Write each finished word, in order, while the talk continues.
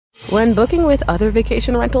When booking with other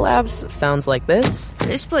vacation rental apps sounds like this.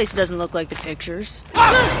 This place doesn't look like the pictures.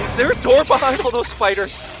 Ah! Is there a door behind all those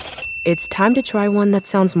spiders? It's time to try one that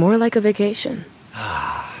sounds more like a vacation.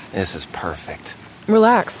 This is perfect.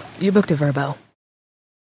 Relax, you booked a Vrbo.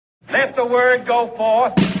 Let the word go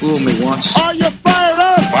forth. Fool me once. Are you fired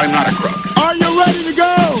up? I'm not a crook. Are you ready to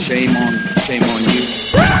go? Shame on you.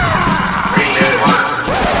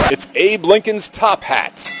 It's Abe Lincoln's Top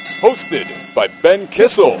Hat, hosted by Ben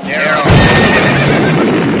Kissel.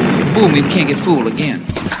 Fool me, can't get fooled again.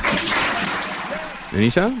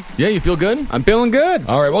 Anytime? Yeah, you feel good? I'm feeling good.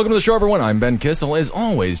 All right, welcome to the show, everyone. I'm Ben Kissel, as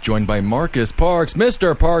always, joined by Marcus Parks.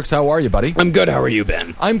 Mr. Parks, how are you, buddy? I'm good. How are you,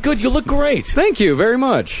 Ben? I'm good. You look great. Thank you very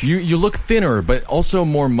much. You look thinner, but also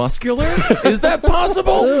more muscular? Is that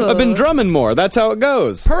possible? I've been drumming more. That's how it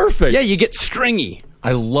goes. Perfect. Yeah, you get stringy.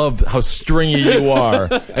 I love how stringy you are.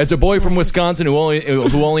 As a boy from Wisconsin who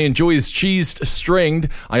only enjoys cheese stringed,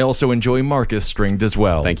 I also enjoy Marcus stringed as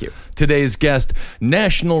well. Thank you. Today's guest,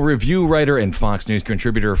 National Review writer and Fox News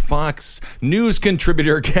contributor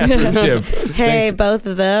Catherine Tiff. Hey, both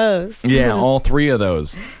of those. Yeah, all three of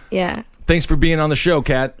those. Yeah. Thanks for being on the show,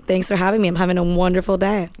 Kat. Thanks for having me. I'm having a wonderful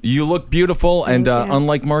day. You look beautiful, and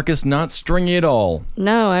unlike Marcus, not stringy at all.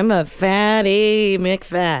 No, I'm a fatty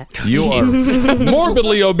McFat. You are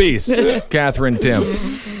morbidly obese, Catherine Tim.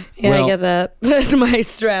 Yeah, I get that. My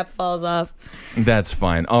strap falls off. That's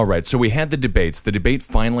fine. All right, so we had the debates. The debate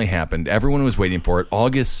finally happened. Everyone was waiting for it.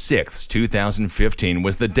 August 6th, 2015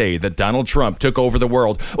 was the day that Donald Trump took over the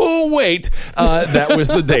world. Oh, wait. That was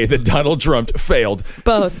the day that Donald Trump failed.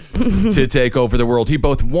 Both. To take over the world. He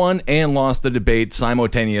both won and lost the debate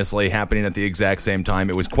simultaneously, happening at the exact same time.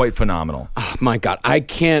 It was quite phenomenal. Oh, my God. I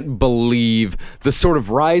can't believe the sort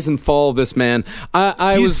of rise and fall of this man.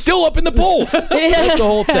 He's still up in the polls. That's the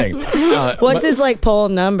whole thing. What's his poll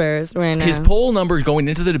numbers right now? His poll number going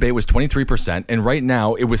into the debate was 23%, and right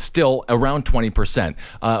now it was still around 20%.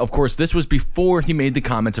 Of course, this was before he made the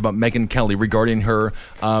comments about Megyn Kelly regarding her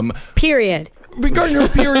period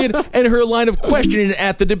and her line of questioning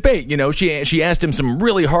at the debate. You know, she asked him some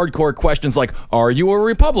really hardcore questions like, "Are you a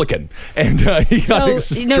Republican?" And he got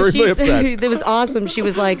extremely upset. It was awesome. She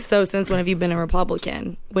was like, "So since when have you been a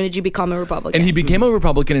Republican? When did you become a Republican?" And he became a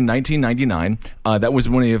Republican in 1999. That was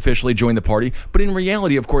when he officially joined the party. But in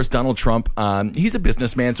reality, of course, Donald Trump, he's a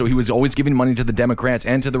businessman, so he was always giving money to the Democrats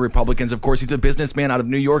and to the Republicans. Of course, he's a businessman out of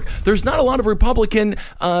New York. There's not a lot of Republican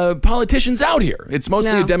politicians out here. It's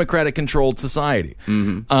mostly a Democratic-controlled society.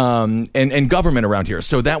 And government around here.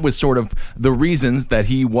 So that was sort of the reasons that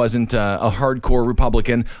he wasn't a hardcore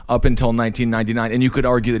Republican up until 1999. And you could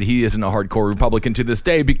argue that he isn't a hardcore Republican to this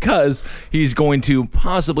day because he's going to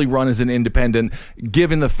possibly run as an independent,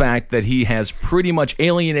 given the fact that he has pretty much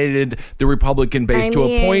alienated the Republican base to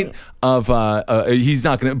a point of he's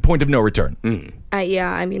not going to point of no return.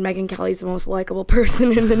 Megyn Kelly's the most likable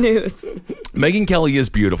person in the news. Megyn Kelly is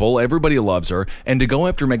beautiful. Everybody loves her. And to go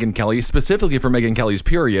after Megyn Kelly, specifically for Megyn Kelly's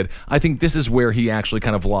period, I think this is where he actually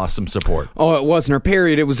kind of lost some support. Oh, it wasn't her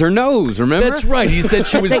period. It was her nose, remember? That's right. He said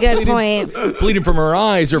she was bleeding from her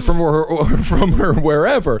eyes or from her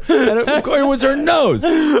wherever. And it was her nose.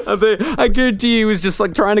 I guarantee he was just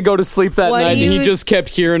trying to go to sleep that night, and he just kept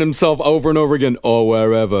hearing himself over and over again, "Oh,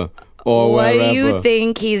 wherever." What do you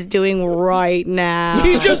think he's doing right now?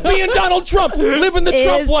 He's just being Donald Trump, living the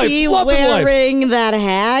Trump life, loving life. Is he wearing that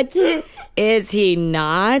hat? Is he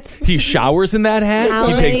not? He showers in that hat.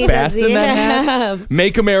 He takes baths in that hat.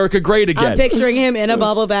 Make America great again. I'm picturing him in a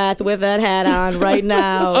bubble bath with that hat on right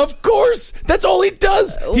now. Of course. That's all he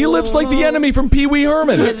does. He lives like the enemy from Pee Wee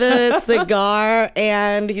Herman. With a cigar,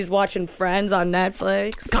 and he's watching Friends on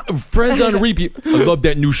Netflix. God, Friends on repeat. I love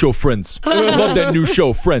that new show, Friends. I love that new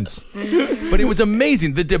show, Friends. But it was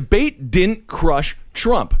amazing. The debate didn't crush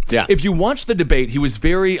Trump. Yeah. If you watch the debate, he was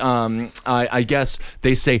very, I guess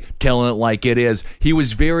they say, telling it like it is. He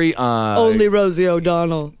was very... Only Rosie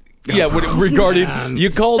O'Donnell. Yeah, regarding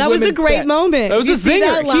you called that was a great moment. That was a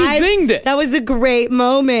zinger. He zinged it. That was a great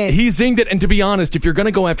moment. He zinged it. And to be honest, if you're going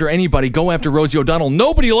to go after anybody, go after Rosie O'Donnell.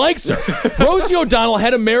 Nobody likes her. Rosie O'Donnell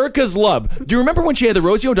had America's love. Do you remember when she had the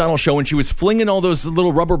Rosie O'Donnell show and she was flinging all those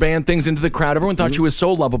little rubber band things into the crowd? Everyone thought she was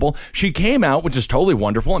so lovable. She came out, which is totally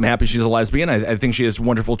wonderful. I'm happy she's a lesbian. I think she has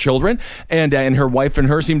wonderful children, and her wife and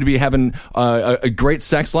her seem to be having a great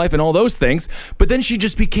sex life and all those things. But then she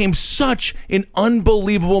just became such an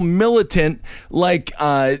unbelievable militant,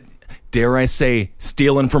 dare I say,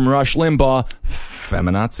 stealing from Rush Limbaugh,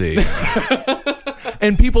 feminazi.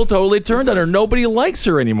 And people totally turned on her. Nobody likes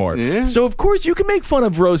her anymore. Yeah. So, of course, you can make fun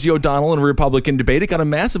of Rosie O'Donnell in a Republican debate. It got a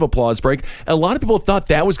massive applause break. A lot of people thought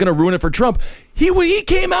that was going to ruin it for Trump. He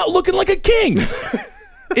came out looking like a king.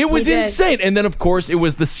 It was He did. insane. And then, of course, it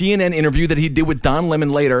was the CNN interview that he did with Don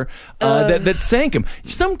Lemon later that sank him.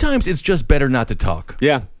 Sometimes it's just better not to talk.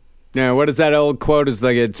 Yeah. Yeah, what is that old quote? Is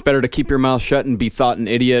like, it's better to keep your mouth shut and be thought an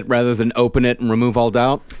idiot rather than open it and remove all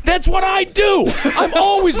doubt. That's what I do. I'm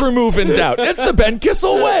always removing doubt. That's the Ben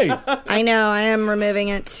Kissel way. I know. I am removing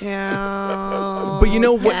it too. But you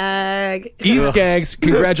know what? Skag. E-Skags,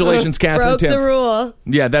 congratulations, Catherine Broke Tim. the rule.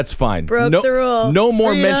 Yeah, that's fine. Broke the rule. No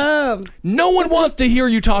more Freedom. mention. No one wants to hear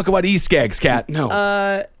you talk about E-Skags, Cat.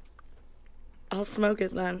 No. I'll smoke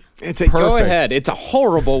it then. It's go Perfect. ahead. It's a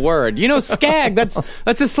horrible word. You know, skag, that's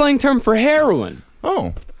a slang term for heroin.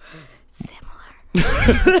 Oh.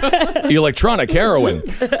 Electronic heroin.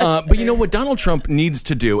 But you know what Donald Trump needs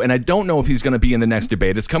to do, and I don't know if he's going to be in the next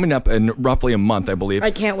debate. It's coming up in roughly a month, I believe.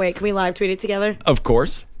 I can't wait. Can we live tweet it together? Of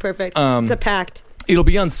course. Perfect. It's a pact. It'll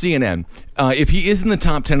be on CNN. If he is in the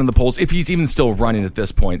top 10 in the polls, if he's even still running at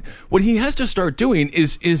this point, what he has to start doing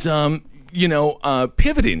is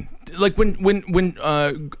pivoting. Like when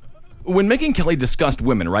Megyn Kelly discussed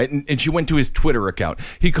women, right, and she went to his Twitter account,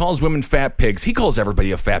 he calls women fat pigs. He calls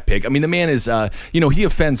everybody a fat pig. I mean, the man is, he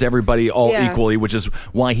offends everybody all equally, which is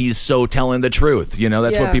why he's so telling the truth. You know,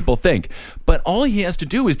 that's what people think. But all he has to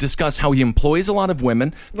do is discuss how he employs a lot of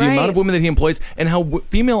women, the amount of women that he employs, and how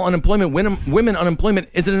female unemployment, women unemployment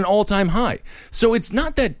is at an all-time high. So it's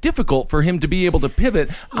not that difficult for him to be able to pivot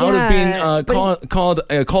out of being called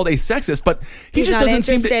a sexist. But he just not doesn't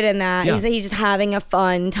seem interested to, in that. Yeah. He's just having a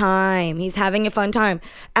fun time. He's having a fun time.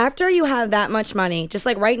 After you have that much money, just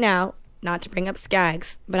like right now, not to bring up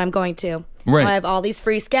Skags, but I'm going to. Right. I have all these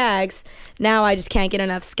free Skags. Now I just can't get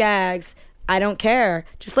enough Skags. I don't care.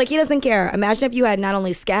 Just like he doesn't care. Imagine if you had not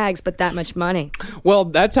only Skags, but that much money. Well,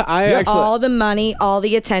 that's all the money, all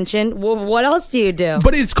the attention. Well, what else do you do?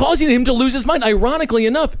 But it's causing him to lose his mind. Ironically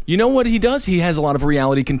enough, you know what he does? He has a lot of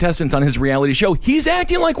reality contestants on his reality show. He's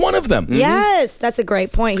acting like one of them. Yes, that's a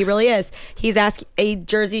great point. He really is. He's asking a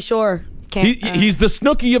Jersey Shore. He's the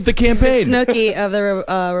Snooki of the campaign. The Snooki of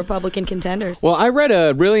the Republican contenders. Well, I read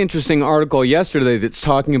a really interesting article yesterday that's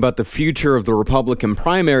talking about the future of the Republican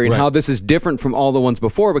primary and how this is different from all the ones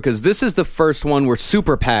before, because this is the first one where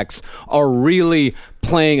super PACs are really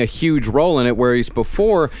playing a huge role in it, whereas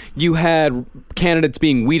before you had candidates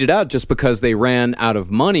being weeded out just because they ran out of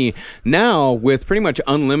money. Now, with pretty much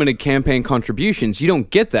unlimited campaign contributions, you don't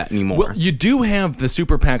get that anymore. Well, you do have the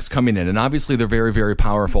super PACs coming in, and obviously they're very, very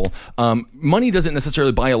powerful. Money doesn't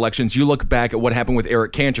necessarily buy elections. You look back at what happened with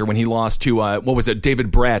Eric Cantor when he lost to,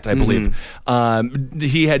 David Bratt, I believe.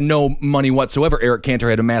 He had no money whatsoever. Eric Cantor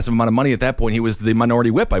had a massive amount of money at that point. He was the minority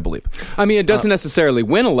whip, I believe. I mean, it doesn't necessarily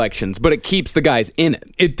win elections, but it keeps the guys in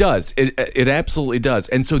it. It does. It absolutely does.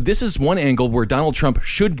 And so this is one angle where Donald Trump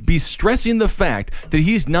should be stressing the fact that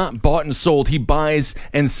he's not bought and sold. He buys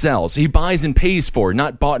and sells. He buys and pays for,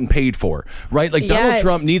 not bought and paid for, right? Like Donald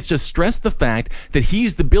Trump needs to stress the fact that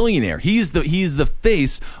he's the billionaire. He's the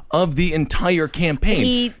face of the entire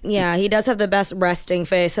campaign. He does have the best resting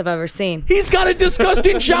face I've ever seen. He's got a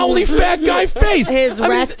disgusting, jowly, fat guy face. His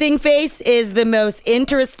resting face is the most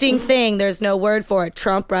interesting thing. There's no word for it.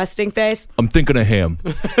 Trump resting face. I'm thinking of him.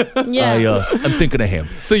 Yeah. I'm thinking of him.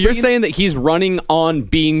 So you're saying that he's running on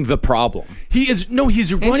being the problem? He's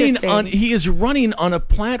running on a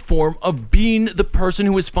platform of being the person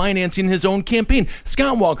who is financing his own campaign.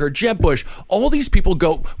 Scott Walker, Jeb Bush, all these people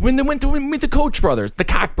go when they went to meet the Koch brothers, the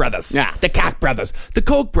Koch brothers. Yeah, the Koch brothers. The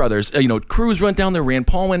Koch brothers, Cruz went down there, Rand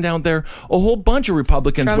Paul went down there, a whole bunch of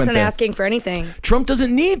Republicans Trump's went there. not asking for anything. Trump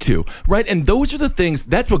doesn't need to, right? And those are the things,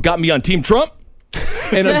 that's what got me on Team Trump.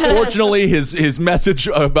 And unfortunately, his message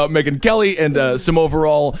about Megyn Kelly and some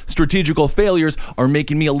overall strategical failures are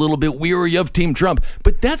making me a little bit weary of Team Trump.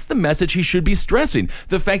 But that's the message he should be stressing.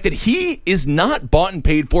 The fact that he is not bought and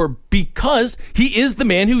paid for because he is the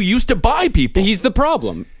man who used to buy people. He's the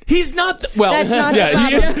problem. He's not. That's not the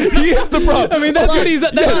problem. He is the problem. I mean, that's what he's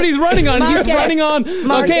running on. Marcus. He's running on.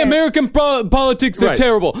 Okay, American politics, they're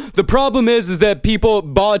terrible. The problem is that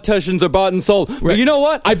politicians are bought and sold. Right. But you know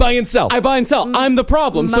what? I buy and sell. I'm the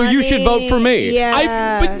problem. So you should vote for me.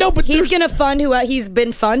 Yeah. But he's gonna fund who he's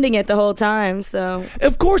been funding it the whole time. So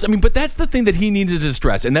of course, I mean, but that's the thing that he needed to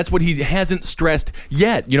stress, and that's what he hasn't stressed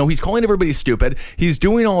yet. He's calling everybody stupid. He's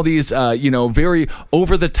doing all these, very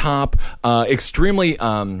over the top, extremely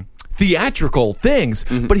theatrical things,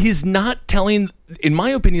 but he's not telling in my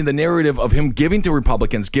opinion, the narrative of him giving to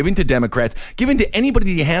Republicans, giving to Democrats, giving to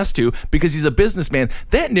anybody he has to because he's a businessman,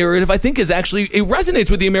 that narrative, I think, it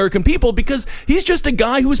resonates with the American people because he's just a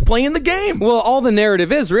guy who's playing the game. Well, all the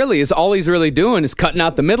narrative is all he's really doing is cutting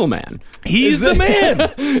out the middleman. He's the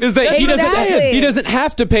man. Is that he doesn't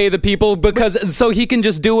have to pay the people because so he can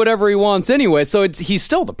just do whatever he wants anyway. So he's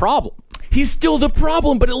still the problem. He's still the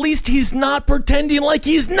problem, but at least he's not pretending like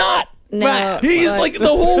he's not. No, he's like the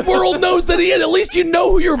whole world knows that he is. At least you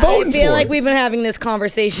know who you're voting for. I feel like we've been having this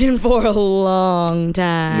conversation for a long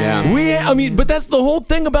time. Yeah. But that's the whole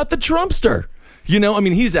thing about the Trumpster. You know,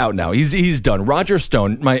 he's out now. He's done. Roger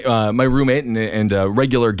Stone, my roommate and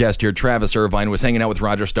regular guest here, Travis Irvine, was hanging out with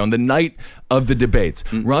Roger Stone the night of the debates.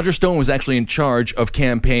 Roger Stone was actually in charge of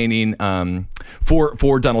campaigning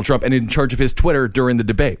for Donald Trump and in charge of his Twitter during the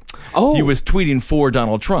debate. Oh, he was tweeting for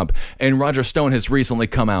Donald Trump, and Roger Stone has recently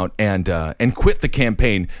come out and quit the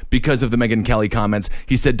campaign because of the Megyn Kelly comments.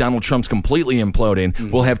 He said Donald Trump's completely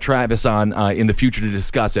imploding. We'll have Travis on in the future to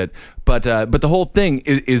discuss it. But the whole thing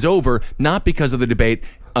is over, not because of the debate,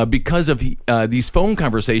 because of these phone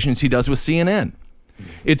conversations he does with CNN.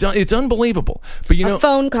 It's unbelievable. But a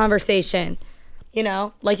phone conversation,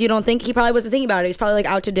 like you don't think he probably wasn't thinking about it. He's probably like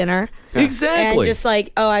out to dinner, exactly, and just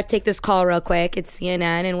like, oh, I take this call real quick. It's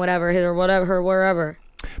CNN and wherever.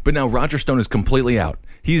 But now Roger Stone is completely out.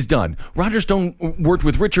 He's done. Roger Stone worked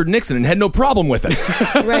with Richard Nixon and had no problem with it.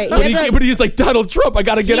 Right. But he's like, Donald Trump, I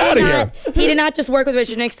got to get out of here. He did not just work with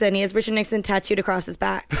Richard Nixon. He has Richard Nixon tattooed across his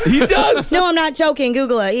back. He does? No, I'm not joking.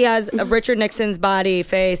 Google it. He has Richard Nixon's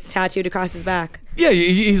face tattooed across his back. Yeah,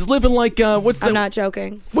 he's living like, I'm not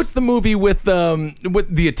joking. What's the movie with the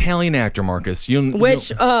Italian actor, Marcus?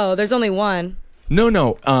 There's only one.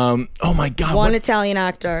 No. Oh, my God. One Italian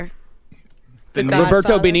actor.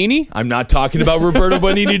 Roberto Benigni? I'm not talking about Roberto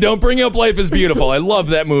Benigni. Don't bring up Life is Beautiful. I love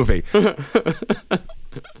that movie.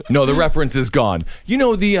 No, the reference is gone. You know,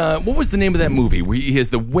 what was the name of that movie where he has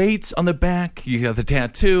the weights on the back? You have the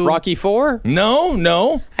tattoo. Rocky IV?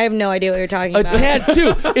 No. I have no idea what you're talking about. A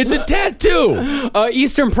tattoo. It's a tattoo.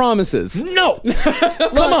 Eastern Promises. No.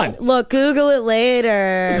 Come on. Look, Google it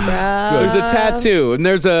later, bro. There's a tattoo, and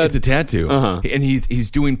it's a tattoo, and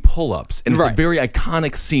he's doing pull-ups, and it's a very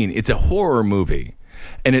iconic scene. It's a horror movie.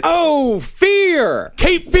 And it's Fear!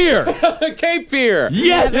 Cape Fear! Cape Fear!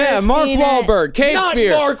 Yes! Yeah, Mark Wahlberg, Cape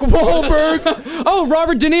Fear. Not Mark Wahlberg! Oh,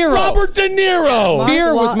 Robert De Niro! Robert De Niro!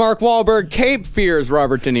 Fear was Mark Wahlberg, Cape Fear is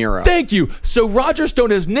Robert De Niro. Thank you. So Roger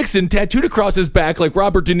Stone has Nixon tattooed across his back like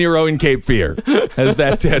Robert De Niro in Cape Fear. Has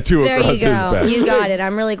that tattoo across his back. There you go. You got it.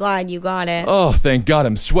 I'm really glad you got it. Oh, thank God.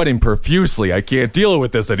 I'm sweating profusely. I can't deal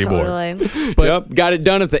with this anymore. Totally. But got it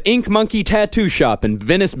done at the Ink Monkey Tattoo Shop in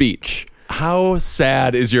Venice Beach. How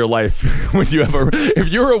sad is your life when if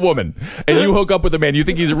you're a woman and you hook up with a man, you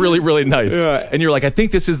think he's really, really nice, and you're like, I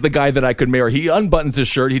think this is the guy that I could marry. He unbuttons his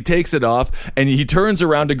shirt, he takes it off, and he turns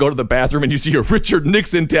around to go to the bathroom, and you see a Richard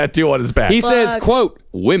Nixon tattoo on his back. He says, quote,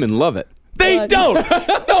 women love it. They don't.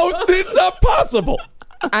 No, it's not possible.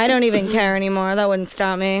 I don't even care anymore. That wouldn't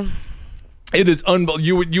stop me. It is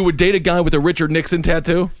unbelievable. You would date a guy with a Richard Nixon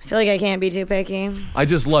tattoo? I feel like I can't be too picky. I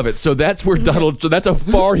just love it. So that's where that's how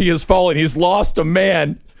far he has fallen. He's lost a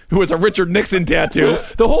man who has a Richard Nixon tattoo.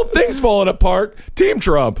 The whole thing's falling apart. Team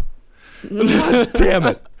Trump. God damn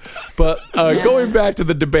it. But going back to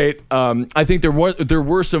the debate, I think there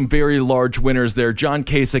were some very large winners there. John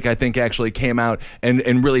Kasich, I think, actually came out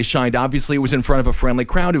and really shined. Obviously, it was in front of a friendly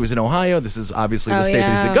crowd. It was in Ohio. This is obviously the state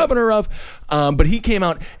that he's the governor of. But he came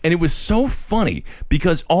out, and it was so funny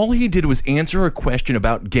because all he did was answer a question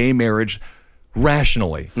about gay marriage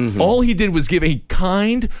rationally. Mm-hmm. All he did was give a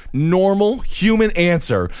kind, normal, human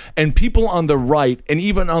answer, and people on the right and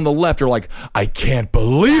even on the left are like, I can't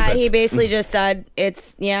believe it. He basically just said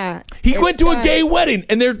He went to a gay wedding,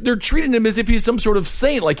 and they're treating him as if he's some sort of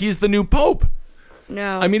saint, like he's the new pope.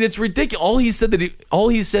 No. I mean, it's ridiculous. All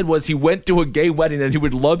he said was he went to a gay wedding and he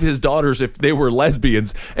would love his daughters if they were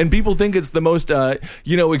lesbians. And people think it's the most,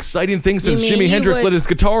 exciting thing since Jimi Hendrix lit his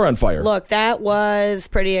guitar on fire. Look, that was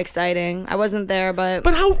pretty exciting. I wasn't there, but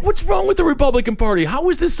what's wrong with the Republican Party? How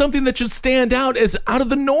is this something that should stand out as out of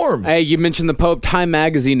the norm? Hey, you mentioned the Pope. Time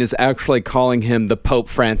Magazine is actually calling him the Pope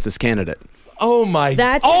Francis candidate. Oh my!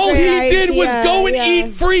 That's all he did was go and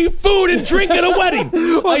eat free food and drink at a wedding.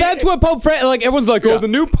 Well, that's what Pope Francis. Like everyone's like, the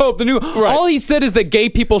new Pope, the new. Right. All he said is that gay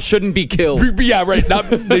people shouldn't be killed. Yeah, right.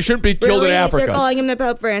 They shouldn't be killed in Africa. They're calling him the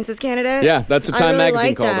Pope Francis candidate. Yeah, that's what Time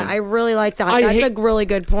Magazine called him. I really like that. That's a really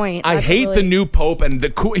good point. I hate the new Pope, and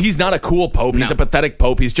he's not a cool Pope. He's a pathetic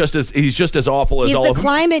Pope. He's just as awful as all of them. He's the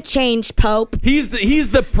climate change Pope. He's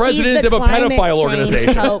the president of a pedophile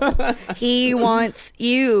organization. Pope. He wants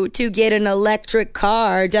you to get an electric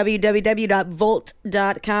car, www.volt.com.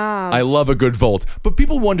 I love a good Volt. But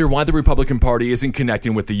people wonder why the Republican Party isn't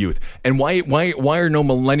connecting with the youth. And why are no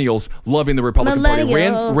millennials loving the Republican Party?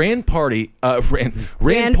 Rand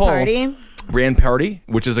Paul. Rand Party,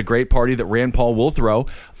 which is a great party that Rand Paul will throw.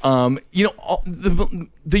 The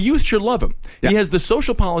youth should love him. Yeah. He has the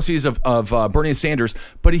social policies of Bernie Sanders,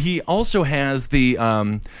 but he also has the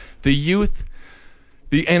youth,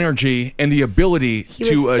 the energy, and the ability to connect.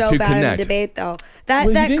 He was so bad in debate, though.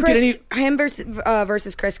 Him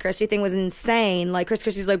versus Chris Christie thing was insane. Like, Chris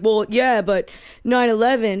Christie's like, well, yeah, but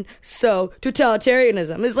 9/11, so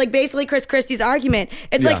totalitarianism. It's like basically Chris Christie's argument.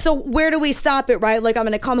 It's like, so where do we stop it, right? Like, I'm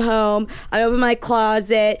going to come home, I open my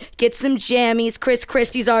closet, get some jammies. Chris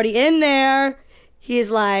Christie's already in there.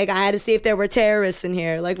 He's like, I had to see if there were terrorists in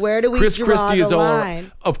here. Like, where do we draw the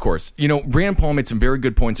line? Of course. Rand Paul made some very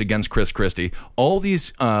good points against Chris Christie. All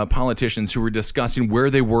these politicians who were discussing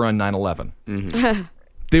where they were on 9/11. Mm-hmm.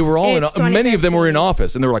 They were all many of them were in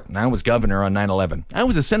office, and they were like, I was governor on 9/11. I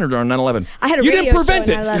was a senator on 9/11. I had a You radio didn't prevent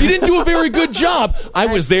show it. on 9/11. You didn't do a very good job.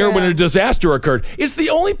 I was there when a disaster occurred. It's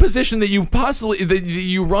the only position that you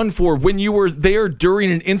run for when you were there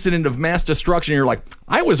during an incident of mass destruction. You're like,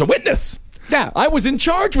 I was a witness. Yeah, I was in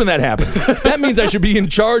charge when that happened. That means I should be in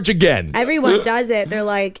charge again. Everyone does it. They're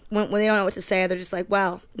like, when they don't know what to say, they're just like,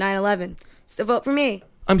 well, 9/11, so vote for me.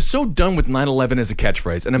 I'm so done with 9/11 as a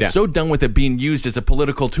catchphrase, and I'm so done with it being used as a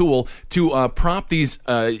political tool to prop these,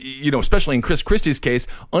 especially in Chris Christie's case,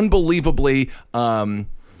 unbelievably,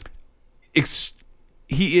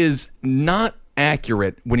 he is not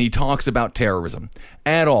accurate when he talks about terrorism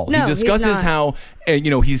at all. No, he discusses he's not.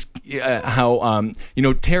 how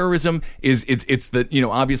terrorism is it's the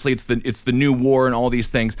obviously it's the new war and all these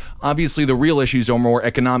things. Obviously the real issues are more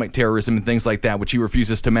economic terrorism and things like that, which he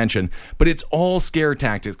refuses to mention. But it's all scare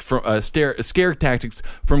tactics from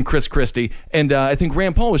Chris Christie, and I think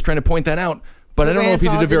Rand Paul was trying to point that out, but I don't know if he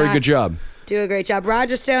did a very good job. Do a great job.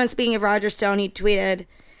 Roger Stone, speaking of Roger Stone, he tweeted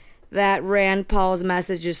that Rand Paul's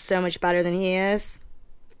message is so much better than he is.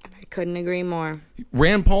 And I couldn't agree more.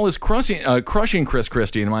 Rand Paul is crushing Chris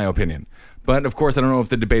Christie, in my opinion. But, of course, I don't know if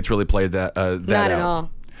the debates really played that Not at all.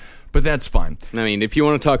 But that's fine. I mean, if you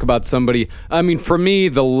want to talk about somebody... I mean, for me,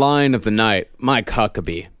 the line of the night, Mike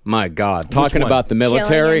Huckabee. My God. Talking about the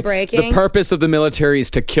military. The purpose of the military is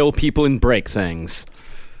to kill people and break things.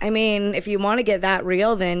 I mean, if you want to get that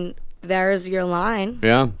real, then... there's your line.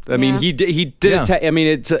 Yeah, I mean, he did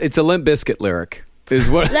it. It's a Limp Bizkit lyric. Is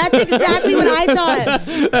what? That's exactly what I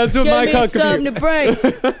thought. That's what Mike Huckabee. Give me something to break.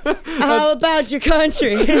 How about your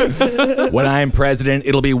country? When I'm president,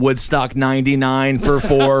 it'll be Woodstock $99 for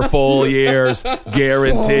 4 full years,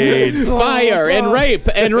 guaranteed. Fire and rape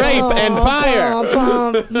and fire.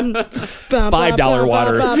 $5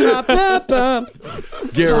 waters,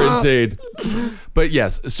 guaranteed. But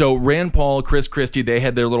yes, so Rand Paul, Chris Christie, they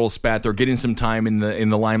had their little spat. They're getting some time in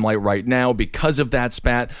the limelight right now because of that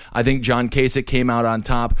spat. I think John Kasich came out on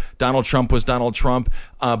top. Donald Trump was Donald Trump.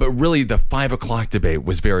 But really, the 5 o'clock debate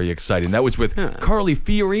was very exciting. That was with Carly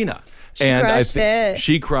Fiorina.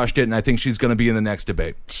 She crushed it, and I think she's going to be in the next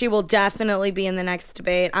debate. She will definitely be in the next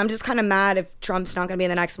debate. I'm just kind of mad if Trump's not going to be in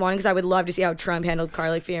the next one, because I would love to see how Trump handled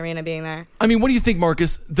Carly Fiorina being there. I mean, what do you think,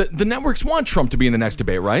 Marcus? The networks want Trump to be in the next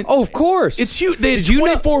debate, right? Oh, of course. It's huge. They had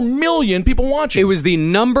 24 million people watching. It was the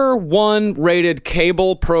number 1 rated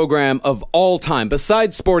cable program of all time,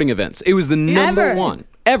 besides sporting events. It was the number 1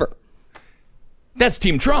 ever. That's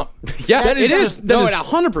Team Trump. Yeah, it is. It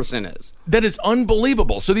 100% is. That is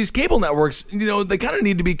unbelievable. So these cable networks, they kind of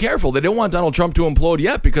need to be careful. They don't want Donald Trump to implode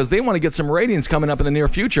yet because they want to get some ratings coming up in the near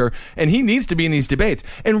future, and he needs to be in these debates.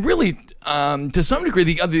 And really, to some degree,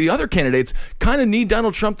 the other candidates kind of need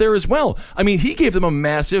Donald Trump there as well. I mean, he gave them a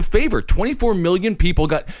massive favor. 24 million people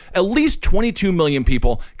at least 22 million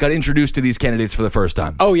people got introduced to these candidates for the first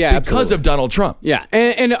time. Oh, yeah, because of Donald Trump. Yeah,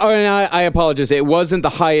 and I apologize. It wasn't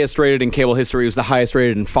the highest rated in cable history. It was the highest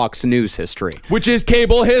rated in Fox News history. Which is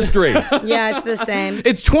cable history. Yeah, it's the same.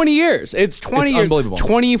 It's 20 years. It's 20 years. Unbelievable.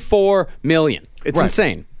 24 million. It's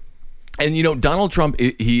insane. And, Donald Trump,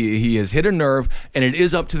 he has hit a nerve, and it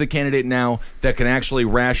is up to the candidate now that can actually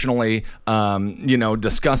rationally,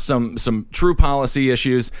 discuss some true policy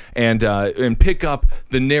issues and pick up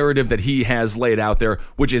the narrative that he has laid out there,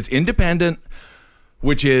 which is independent,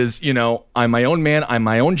 which is, I'm my own man. I'm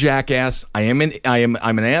my own jackass. I'm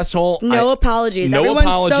an asshole. No apologies. No Everyone's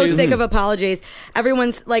apologies. so sick of apologies.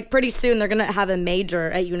 Everyone's like, pretty soon they're going to have a major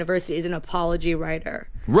at university as an apology writer.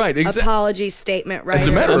 Right. Apology statement writer. As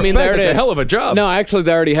a matter of fact, it's a hell of a job. No, actually,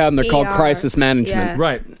 they already have them. They're called crisis management. Yeah.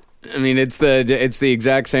 Right. I mean, it's the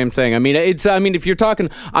exact same thing. I mean, if you're talking,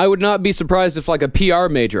 I would not be surprised if like a PR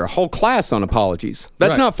major, a whole class on apologies.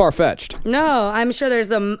 That's not far fetched. No, I'm sure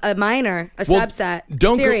there's a minor, a subset,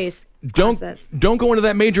 series. Don't go into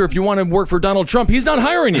that major if you want to work for Donald Trump. He's not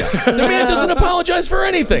hiring you. The man doesn't apologize for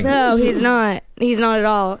anything. No, he's not. He's not at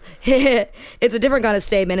all. It's a different kind of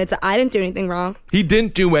statement. It's I didn't do anything wrong. He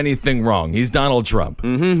didn't do anything wrong. He's Donald Trump.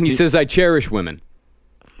 Mm-hmm. He says, I cherish women.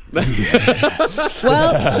 Well, case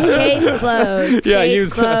closed. Yeah,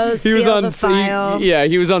 closed. He was on the file.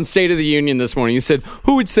 He was on State of the Union this morning. He said,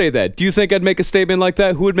 "Who would say that? Do you think I'd make a statement like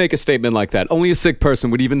that? Who would make a statement like that? Only a sick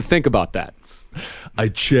person would even think about that." I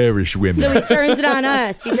cherish women. So he turns it on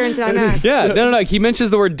us. Yeah, no. He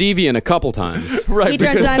mentions the word deviant a couple times. Right. He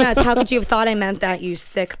turns it on us. How could you have thought I meant that, you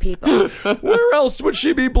sick people? Where else would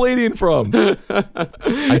she be bleeding from?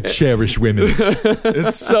 I cherish women.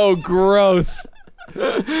 It's so gross.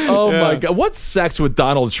 Oh my God! What's sex with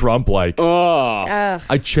Donald Trump like?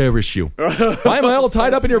 I cherish you. Why am I all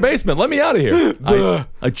tied up in your basement? Let me out of here.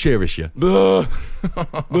 I cherish you.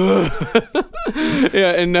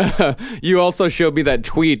 Yeah, and you also showed me that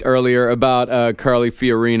tweet earlier about Carly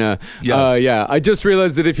Fiorina. Yes. Yeah, I just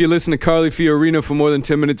realized that if you listen to Carly Fiorina for more than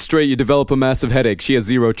 10 minutes straight, you develop a massive headache. She has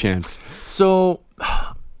zero chance. So,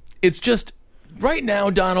 it's just... Right now,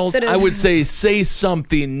 Donald, I would say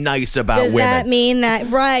something nice about women.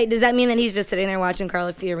 Does that mean that he's just sitting there watching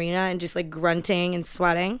Carly Fiorina and just like grunting and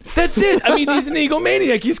sweating? That's it. I mean, he's an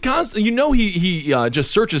egomaniac. He's constant. You know, he just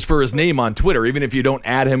searches for his name on Twitter, even if you don't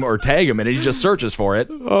add him or tag him in it. He just searches for it.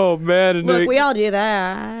 Oh man! Look, we all do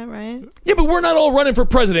that, right? Yeah, but we're not all running for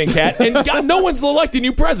president, Kat, and God, no one's electing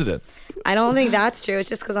you president. I don't think that's true. It's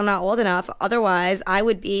just because I'm not old enough. Otherwise, I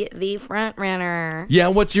would be the front runner. Yeah,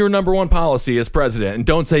 what's your number one policy as president? And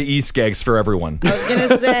don't say e-skags for everyone. I was going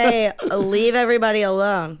to say, leave everybody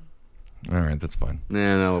alone. All right, that's fine.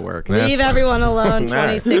 Yeah, that'll work. Leave everyone alone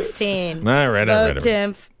 2016. All right. Vote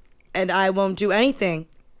Timph, and I won't do anything.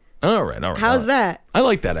 All right. How's that? I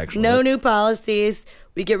like that, actually. No new policies.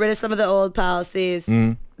 We get rid of some of the old policies.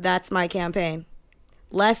 That's my campaign.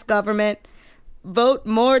 Less government. Vote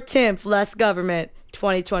more Timph, less government.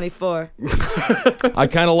 2024. I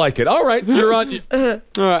kind of like it. All right, you're on.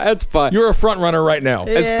 That's fine. You're a front runner right now.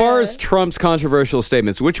 As far as Trump's controversial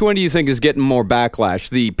statements, which one do you think is getting more backlash?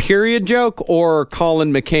 The period joke or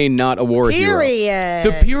Colin McCain not a war hero?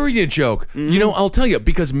 The period joke. You know, I'll tell you,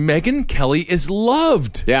 because Megyn Kelly is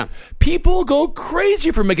loved. Yeah. People go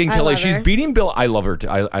crazy for Megyn Kelly. She's beating Bill. I love her.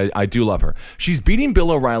 I do love her. She's beating Bill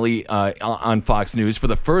O'Reilly on Fox News for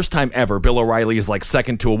the first time ever. Bill O'Reilly is like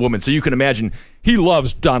second to a woman. So you can imagine he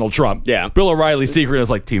loves Donald Trump. Yeah. Bill O'Reilly's secret is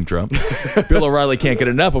like Team Trump. Bill O'Reilly can't get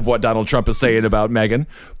enough of what Donald Trump is saying about Megyn.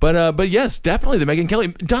 But yes, definitely the Megyn Kelly.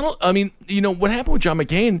 What happened with John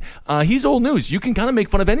McCain, he's old news. You can kind of make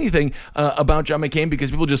fun of anything about John McCain because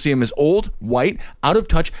people just see him as old, white, out of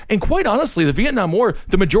touch. And quite honestly, the Vietnam War,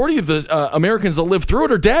 the majority of the Americans that lived through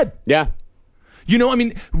it are dead. Yeah. You know, I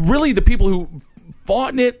mean, really the people who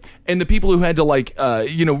fought in it and the people who had to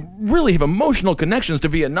really have emotional connections to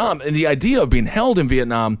Vietnam and the idea of being held in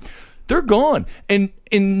Vietnam, they're gone. And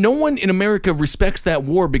no one in America respects that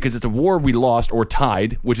war because it's a war we lost or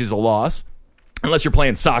tied, which is a loss. Unless you're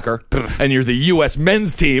playing soccer and you're the U.S.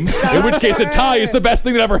 men's team, in which case a tie is the best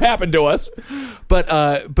thing that ever happened to us. But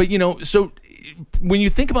so when you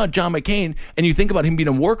think about John McCain and you think about him being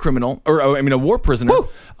a war criminal, a war prisoner,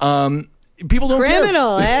 people don't care.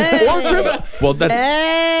 Hey. Or criminal. Well,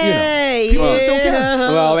 that's, people just don't care.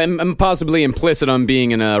 Well, and possibly implicit on being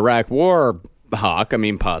in an Iraq war hawk. I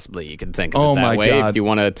mean, possibly you could think of it that way if you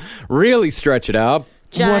want to really stretch it out.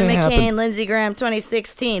 John McCain, Lindsey Graham,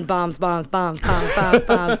 2016. Bombs. Not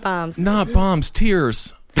bombs,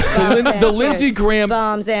 tears. The Lindsey Graham.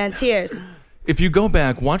 Bombs and tears. If you go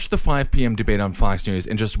back, watch the 5 p.m. debate on Fox News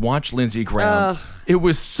and just watch Lindsey Graham. It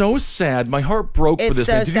was so sad. My heart broke for this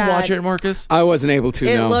man. Did you watch it, Marcus? I wasn't able to,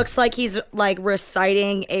 It looks like he's like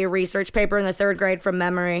reciting a research paper in the 3rd grade from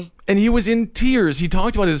memory. And he was in tears. He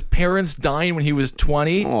talked about his parents dying when he was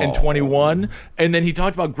 20 and 21, and then he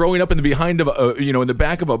talked about growing up in the behind of in the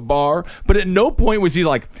back of a bar. But at no point was he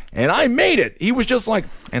like, "And I made it." He was just like,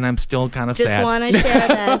 "And I'm still kind of sad." Just want to share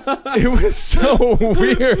this. It was so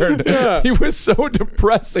weird. He was so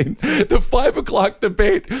depressing. The 5 o'clock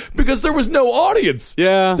debate because there was no audience.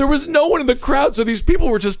 Yeah, there was no one in the crowd, so these people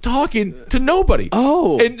were just talking to nobody.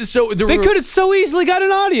 And so they could have so easily got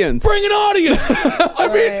an audience. Bring an audience. I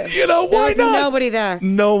mean. Why not? Nobody there.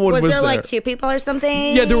 No one was there. Was there like 2 people or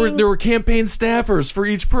something? Yeah, there were campaign staffers for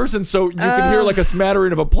each person, so you could hear like a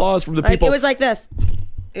smattering of applause from the people. It was like this.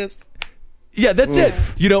 Oops. Yeah, that's it.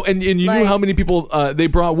 You know, and you knew how many people they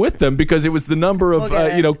brought with them because it was the number of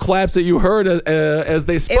claps that you heard as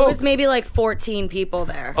they spoke. It was maybe like 14 people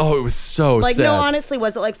there. Oh, it was so sad. No, honestly,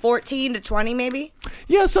 was it like 14 to 20 maybe?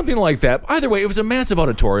 Yeah, something like that. Either way, it was a massive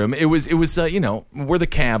auditorium. It was you know, where the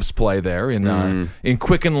Cavs play there in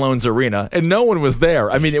Quicken Loans Arena, and no one was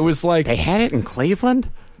there. I mean, it was like they had it in Cleveland.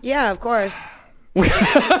 Yeah, of course.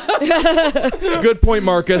 It's a good point,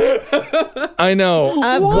 Marcus. I know.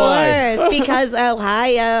 Of course, because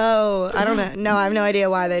Ohio. I don't know. No, I have no idea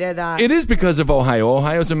why they did that. It is because of Ohio.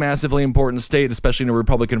 Ohio's a massively important state, especially in a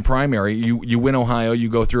Republican primary. You win Ohio, you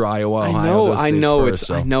go through Iowa, Ohio. I know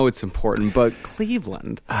it's important, but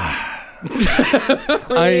Cleveland.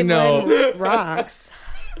 Cleveland I know. Rocks.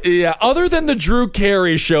 Yeah, other than the Drew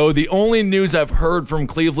Carey show, the only news I've heard from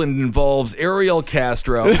Cleveland involves Ariel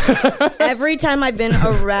Castro. Every time I've been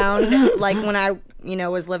around, like when I,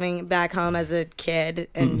 was living back home as a kid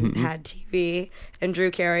and had TV and Drew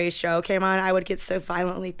Carey's show came on, I would get so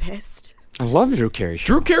violently pissed. I love Drew Carey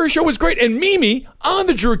show. Drew Carey show was great. And Mimi on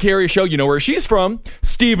the Drew Carey show, you know where she's from?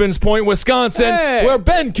 Stevens Point, Wisconsin, where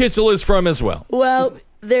Ben Kissel is from as well. Well,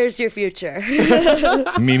 there's your future.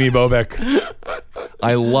 Mimi Bobek.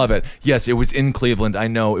 I love it. Yes, it was in Cleveland. I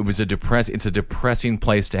know it was it's a depressing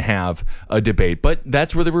place to have a debate, but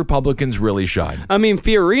that's where the Republicans really shine. I mean,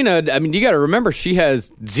 Fiorina, you got to remember she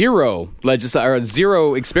has zero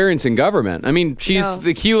experience in government. I mean, she's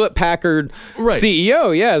the Hewlett-Packard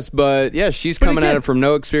CEO, yes, but yeah, she's coming at it from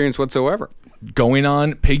no experience whatsoever.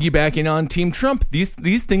 Piggybacking on Team Trump, these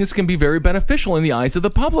things can be very beneficial in the eyes of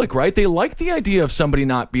the public, right? They like the idea of somebody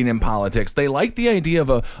not being in politics. They like the idea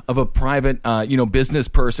of a private, business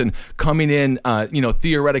person coming in,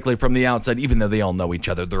 theoretically from the outside, even though they all know each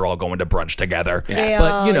other. They're all going to brunch together.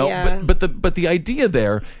 Yeah. But the idea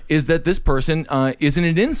there is that this person isn't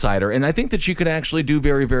an insider, and I think that she could actually do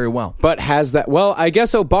very, very well. But has that? Well, I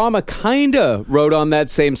guess Obama kind of wrote on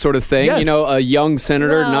that same sort of thing. Yes. A young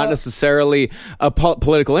senator, not necessarily a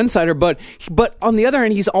political insider, but on the other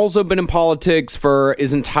hand, he's also been in politics for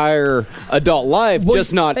his entire adult life,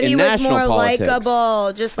 just not in national politics. But he was more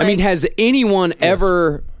likable. Just like, has anyone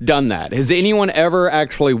ever done that? Has anyone ever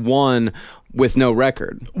actually won with no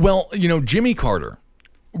record? Well, Jimmy Carter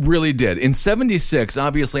really did. In 76,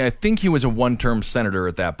 obviously, I think he was a one-term senator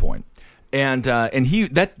at that point. And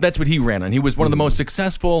that's what he ran on. He was one of the most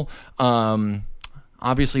successful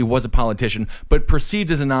obviously was a politician, but perceived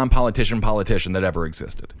as a non-politician politician that ever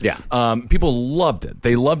existed. Yeah. People loved it.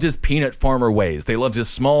 They loved his peanut farmer ways. They loved his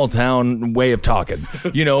small town way of talking,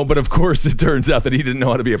 but of course it turns out that he didn't know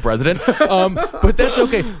how to be a president. But that's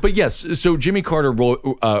okay. But yes, so Jimmy Carter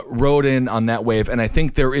rode in on that wave, and I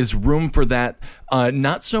think there is room for that,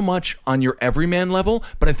 not so much on your everyman level,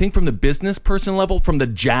 but I think from the business person level, from the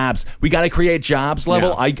jobs, we got to create jobs level.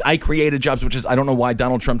 Yeah. I created jobs, which is, I don't know why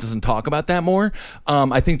Donald Trump doesn't talk about that more.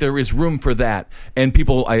 I think there is room for that, and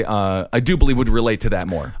people, I do believe, would relate to that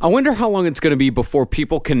more. I wonder how long it's going to be before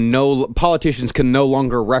politicians can no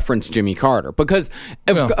longer reference Jimmy Carter, because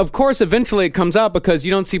of course eventually it comes out, because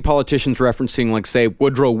you don't see politicians referencing, like, say,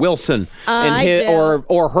 Woodrow Wilson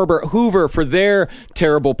or Herbert Hoover for their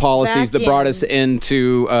terrible policies that brought us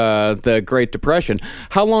into the Great Depression.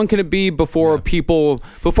 How long can it be before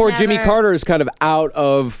Jimmy Carter is kind of out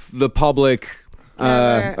of the public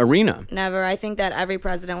arena? Never. I think that every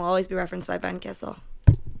president will always be referenced by Ben Kissel.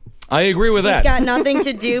 I agree with that. He's got nothing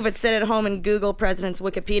to do but sit at home and Google presidents'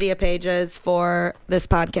 Wikipedia pages for this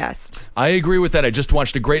podcast. I agree with that. I just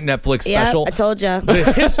watched a great Netflix special. Yeah, I told you.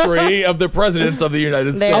 The history of the presidents of the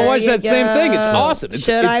United States. I watched that same thing. It's awesome.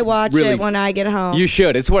 Should I watch it when I get home? You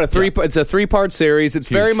should. It's it's a 3-part series. It's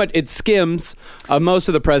very much, it skims most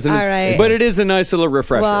of the presidents, but it is a nice little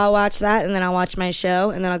refresher. Well, I'll watch that, and then I'll watch my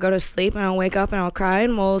show, and then I'll go to sleep, and I'll wake up, and I'll cry,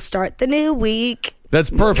 and we'll start the new week. That's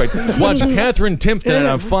perfect. Watch Catherine Timpton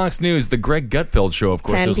on Fox News, the Greg Gutfeld show, of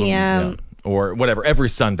course. 10 p.m. Or whatever, every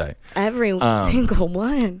Sunday. Every single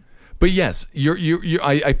one. But yes,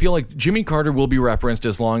 I feel like Jimmy Carter will be referenced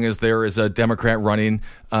as long as there is a Democrat running,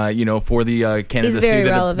 for the candidacy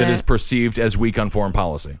that is perceived as weak on foreign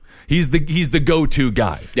policy. He's the go-to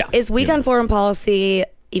guy. Yeah. Is weak on foreign policy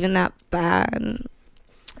even that bad?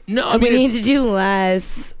 No, I mean, we need to do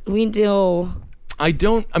less. We do.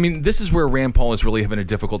 This is where Rand Paul is really having a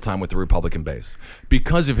difficult time with the Republican base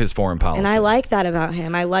because of his foreign policy. And I like that about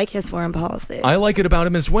him. I like his foreign policy. I like it about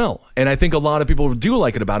him as well. And I think a lot of people do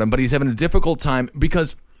like it about him, but he's having a difficult time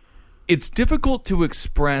because it's difficult to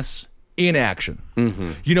express inaction.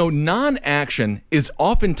 You know, non-action is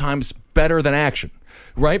oftentimes better than action.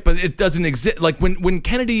 Right, but it doesn't exist. Like when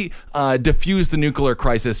Kennedy diffused the nuclear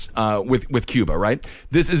crisis with Cuba, right?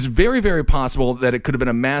 This is very, very possible that it could have been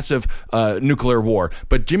a massive nuclear war.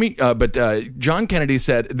 But John Kennedy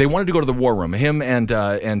said they wanted to go to the war room. Him and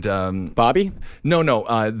Bobby? No,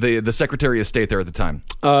 the Secretary of State there at the time.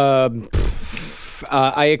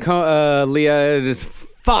 Leah.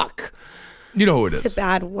 Fuck. You know who it is. It's a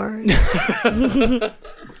bad word.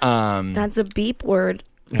 That's a beep word.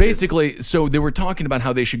 Basically, so they were talking about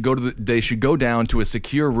how they should go down to a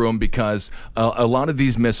secure room because a lot of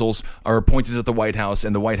these missiles are pointed at the White House,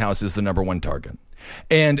 and the White House is the number one target.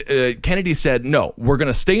 And Kennedy said, "No, we're going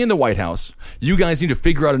to stay in the White House. You guys need to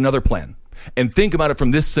figure out another plan." And think about it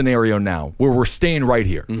from this scenario now, where we're staying right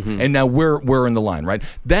here, and now we're in the line, right?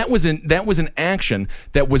 That was an action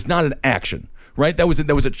that was not an action, right? That was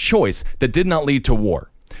a choice that did not lead to war.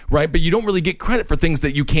 Right, but you don't really get credit for things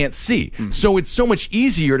that you can't see. So it's so much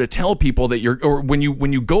easier to tell people that when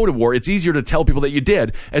you go to war, it's easier to tell people that you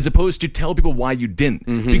did as opposed to tell people why you didn't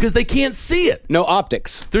because they can't see it. No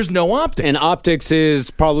optics. There's no optics, and optics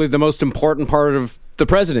is probably the most important part of the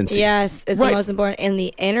presidency. Yes, it's the most important in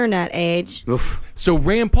the internet age. Oof. So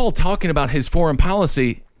Rand Paul talking about his foreign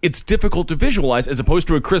policy. It's difficult to visualize as opposed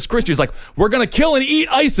to a Chris Christie who's like, we're going to kill and eat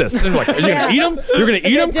ISIS. And like, are you going to eat them? You're going to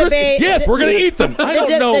eat them, Christie? Yes, we're going to eat them. I don't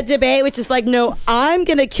know. The debate was just like, no, I'm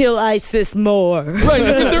going to kill ISIS more. Right. I'm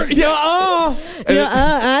going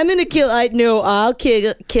to kill I'll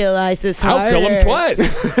kill ISIS harder. I'll kill him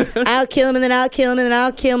twice. I'll kill him and then I'll kill him and then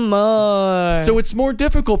I'll kill more. So it's more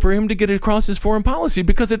difficult for him to get across his foreign policy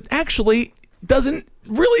because it actually doesn't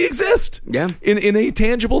really exist in a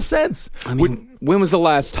tangible sense. I mean, when was the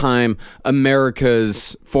last time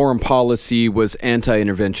America's foreign policy was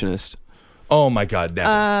anti-interventionist? Oh my God,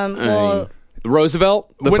 never.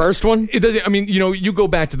 Roosevelt, the first one? It does, I mean, you know, you go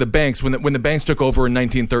back to the banks when the banks took over in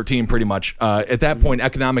 1913, pretty much. At that point,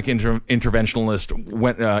 economic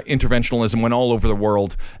interventionalism went all over the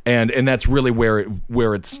world, and that's really where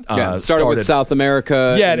it's started with South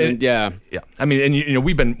America. Yeah, I mean, and you know,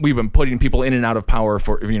 we've been putting people in and out of power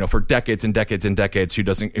for decades and decades and decades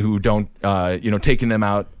who don't taking them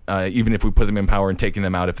out. Even if we put them in power and taking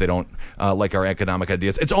them out if they don't like our economic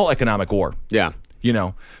ideas, it's all economic war. Yeah. You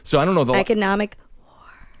know, so I don't know. Economic war.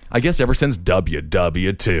 I guess ever since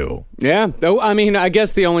WW2. Yeah. I mean, I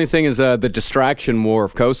guess the only thing is the distraction war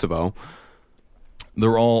of Kosovo.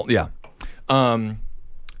 They're all, yeah.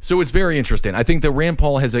 So it's very interesting. I think that Rand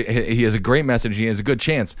Paul has a great message. He has a good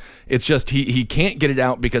chance. It's just he can't get it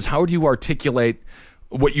out because how do you articulate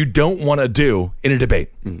what you don't want to do in a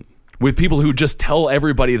debate? With people who just tell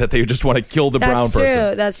everybody that they just want to kill the brown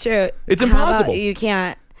person. That's true. It's impossible. You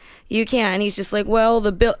can't. And he's just like, well,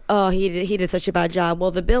 the bill. Oh, he did such a bad job. Well,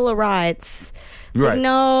 the Bill of Rights. Right. Like,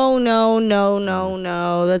 no.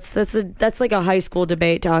 That's like a high school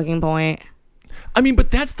debate talking point. I mean, but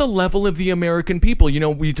that's the level of the American people. You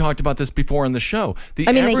know, we talked about this before on the show.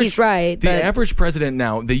 He's right. The average president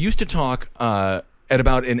now, they used to talk at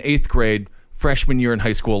about an 8th grade freshman year in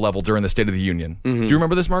high school level during the State of the Union. Do you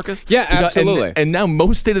remember this, Marcus? Yeah, absolutely. And now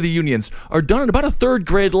most State of the Unions are done at about a 3rd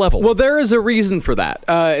grade level. Well, there is a reason for that.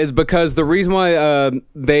 Is because the reason why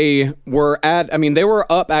they were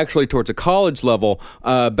up actually towards a college level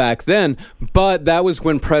back then, but that was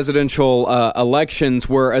when presidential elections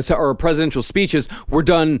or presidential speeches were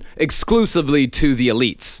done exclusively to the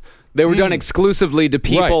elites. They were done exclusively to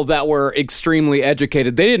people that were extremely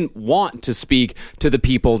educated. They didn't want to speak to the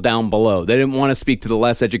people down below. They didn't want to speak to the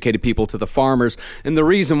less educated people, to the farmers. And the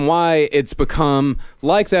reason why it's become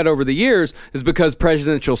like that over the years is because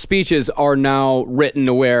presidential speeches are now written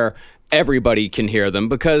to where everybody can hear them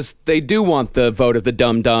because they do want the vote of the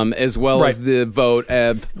dum-dum as well as the vote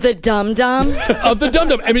of... The dum-dum? Of the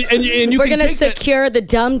dum-dum. I mean, and you We're going to secure the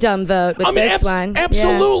dum-dum vote with this one.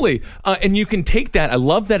 Absolutely. Yeah. And you can take that. I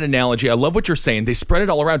love that analogy. I love what you're saying. They spread it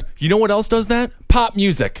all around. You know what else does that? Pop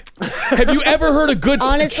music. Have you ever heard a good,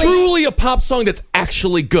 truly a pop song that's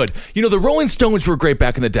actually good? You know, the Rolling Stones were great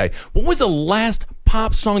back in the day. What was the last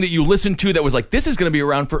pop song that you listened to that was like, this is going to be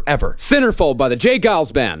around forever? Centerfold by the J.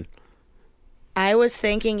 Giles Band. I was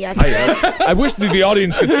thinking yesterday. I wish the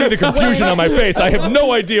audience could see the confusion on my face. I have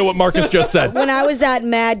no idea what Marcus just said. When I was at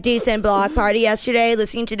Mad Decent Block Party yesterday,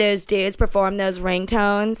 listening to those dudes perform those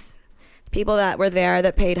ringtones, people that were there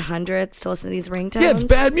that paid hundreds to listen to these ringtones. Yeah, it's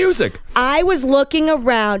bad music. I was looking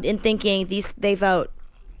around and thinking, they vote.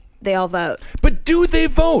 They all vote. But do they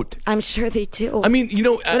vote? I'm sure they do. I mean, you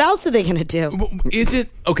know... what else are they going to do? Is it...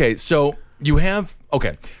 Okay, so... you have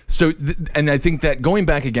so and I think that going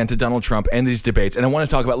back again to Donald Trump and these debates, and let's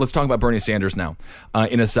talk about Bernie Sanders now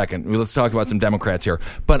in a second. Let's talk about some Democrats here,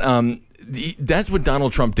 but that's what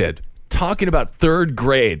Donald Trump did, talking about third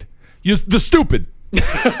grade. The stupid.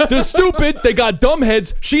 The stupid, they got dumb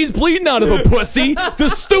heads. She's bleeding out of a pussy. The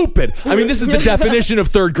stupid. I mean, this is the definition of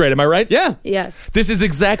third grade. Am I right? Yeah. Yes. This is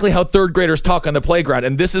exactly how third graders talk on the playground,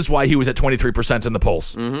 and this is why he was at 23% in the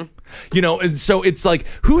polls. Mm-hmm. And so it's like,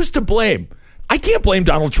 who's to blame? I can't blame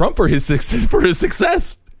Donald Trump for his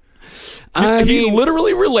success. He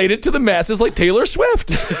literally related to the masses like Taylor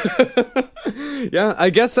Swift. Yeah, I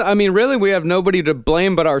guess, really, we have nobody to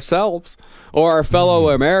blame but ourselves or our fellow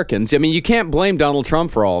Americans. I mean, you can't blame Donald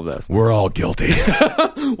Trump for all of this. We're all guilty.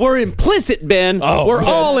 We're implicit, Ben. We're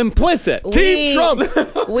all implicit. Team Trump.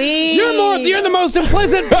 You're the most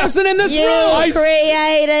implicit person in this room. You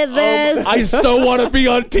created this. I so want to be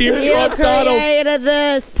on Team Trump, Donald. You created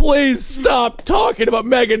this. Please stop talking about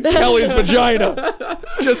Megyn Kelly's vagina.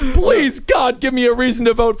 Just please, God, give me a reason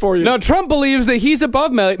to vote for you. Now, Trump believes that he's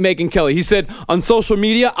above Megyn Kelly. He said, on social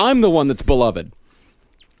media, I'm the one that's beloved.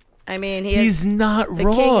 I mean, he's not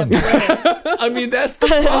wrong. I mean, that's the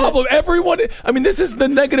problem. Everyone, this is the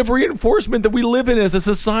negative reinforcement that we live in as a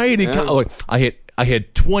society. Yeah. Like, I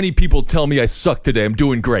had 20 people tell me I suck today. I'm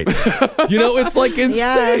doing great. It's like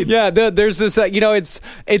insane. Yeah, there's this.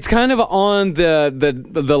 It's kind of on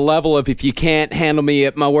the level of, if you can't handle me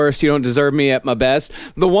at my worst, you don't deserve me at my best.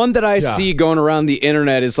 The one that I see going around the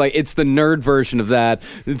internet is like, it's the nerd version of that.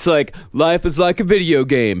 It's like, life is like a video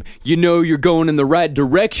game. You know you're going in the right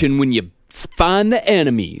direction when you find the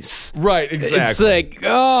enemies. Right, exactly. It's like,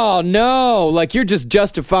 oh no, like you're just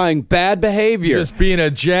justifying bad behavior. Just being a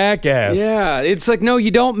jackass. Yeah, it's like, no,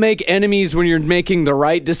 you don't make enemies when you're making the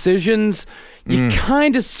right decisions. You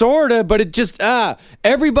kind of, sort of, but it just,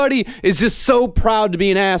 everybody is just so proud to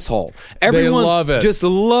be an asshole. Everyone they love it. Just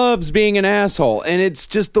loves being an asshole, and it's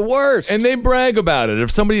just the worst. And they brag about it.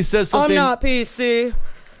 If somebody says something... I'm not PC.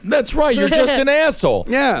 That's right. You're just an asshole.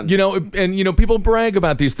 Yeah. People brag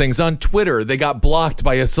about these things on Twitter. They got blocked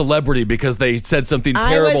by a celebrity because they said something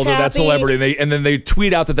terrible to that celebrity, and then they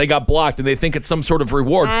tweet out that they got blocked, and they think it's some sort of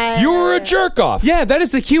reward. You were a jerk off. Yeah, that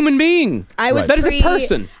is a human being. That is a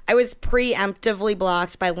person. I was preemptively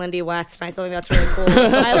blocked by Lindy West, and I still think that's really cool.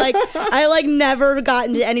 I never got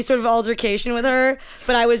into any sort of altercation with her,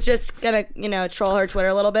 but I was just gonna, troll her Twitter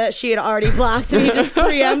a little bit. She had already blocked me just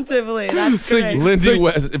preemptively. That's great. Lindy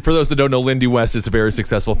West. For those that don't know, Lindy West is a very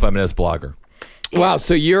successful feminist blogger. Wow,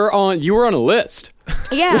 so you were on a list.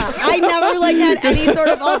 Yeah, I never had any sort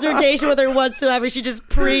of altercation with her whatsoever. She just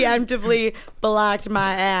preemptively blocked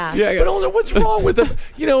my ass. Yeah. But what's wrong with them?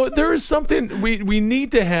 There is something we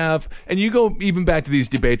need to have, and you go even back to these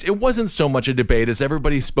debates. It wasn't so much a debate as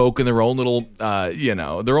everybody spoke in their own little,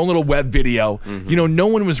 their own little web video. Mm-hmm. No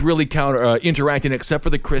one was really interacting except for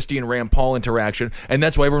the Christie and Rand Paul interaction, and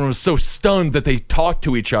that's why everyone was so stunned that they talked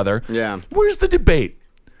to each other. Yeah. Where's the debate?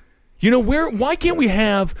 Why can't we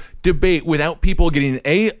have debate without people getting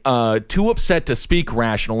too upset to speak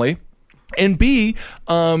rationally, and B,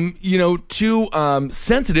 too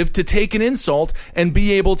sensitive to take an insult and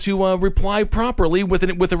be able to reply properly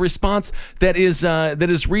with a response that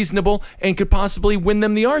is reasonable and could possibly win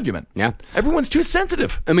them the argument. Yeah, everyone's too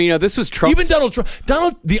sensitive. This was Trump. Even Donald Trump.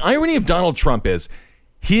 The irony of Donald Trump is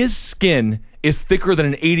his skin is thicker than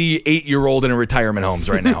an 88-year-old in a retirement homes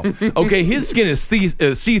right now. Okay, his skin is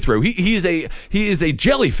see-through. He is a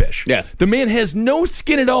jellyfish. Yeah. The man has no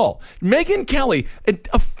skin at all. Megyn Kelly,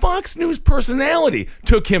 a Fox News personality,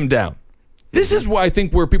 took him down. This is why I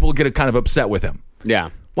think where people get kind of upset with him.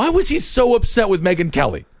 Yeah. Why was he so upset with Megyn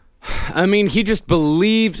Kelly? He just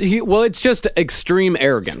believes it's just extreme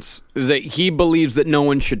arrogance. Is that he believes that no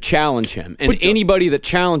one should challenge him, and anybody that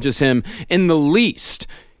challenges him in the least,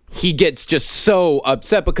 he gets just so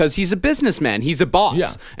upset because he's a businessman. He's a boss.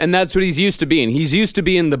 Yeah. And that's what he's used to being. He's used to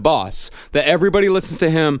being the boss, that everybody listens to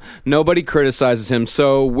him, nobody criticizes him.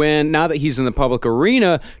 So now that he's in the public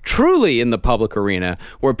arena, truly in the public arena,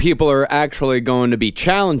 where people are actually going to be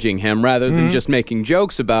challenging him rather than just making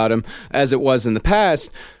jokes about him, as it was in the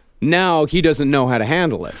past, now he doesn't know how to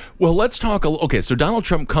handle it. Well, let's talk. Okay, so Donald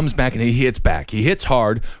Trump comes back and he hits back. He hits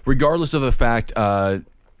hard, regardless of the fact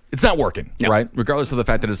it's not working, right? Regardless of the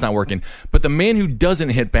fact that it's not working. But the man who doesn't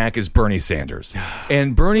hit back is Bernie Sanders.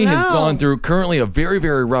 And Bernie has gone through currently a very,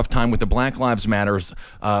 very rough time with the Black Lives Matters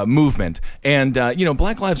movement. And,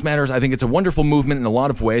 Black Lives Matters, I think it's a wonderful movement in a lot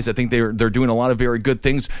of ways. I think they're doing a lot of very good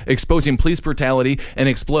things, exposing police brutality and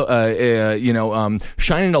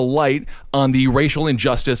shining a light on the racial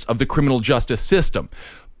injustice of the criminal justice system.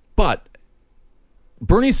 But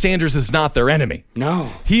Bernie Sanders is not their enemy. No.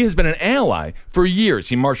 He has been an ally for years.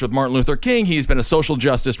 He marched with Martin Luther King. He's been a social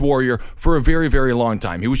justice warrior for a very, very long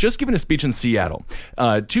time. He was just giving a speech in Seattle.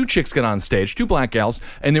 Two chicks got on stage, two black gals,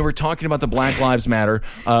 and they were talking about the Black Lives Matter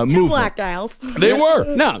movement. Two black gals. They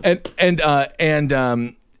were. No. And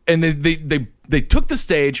they took the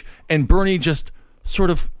stage, and Bernie just sort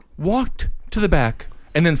of walked to the back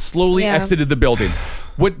and then slowly exited the building.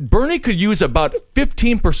 What Bernie could use about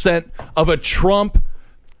 15% of a Trump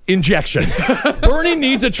injection. Bernie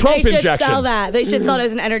needs a Trump injection. They should sell that. They should sell it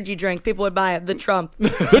as an energy drink. People would buy it. The Trump.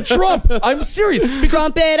 The Trump. I'm serious.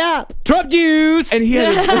 Trump it up. Trump juice. And he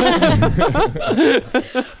had Trump juice.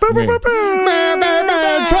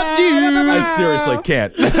 I seriously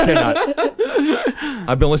can't. I cannot.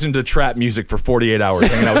 I've been listening to trap music for 48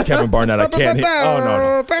 hours hanging out with Kevin Barnett. I can't hear. Oh,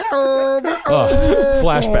 no.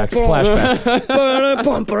 Flashbacks.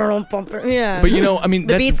 Yeah. But, you know, I mean,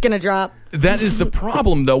 the beat's going to drop. That is the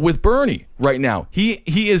problem, though, with Bernie right now. He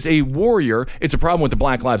is a warrior. It's a problem with the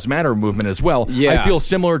Black Lives Matter movement as well. Yeah. I feel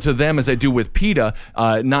similar to them as I do with PETA.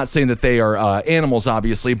 Not saying that they are animals,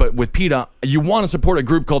 obviously, but with PETA, you want to support a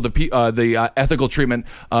group called the Ethical Treatment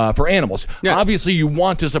for Animals. Yeah. Obviously, you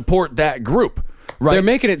want to support that group. Right. They're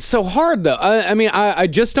making it so hard, though. I mean, I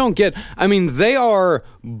just don't get. I mean, they are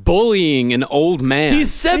bullying an old man.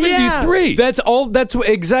 He's 73. Yeah. That's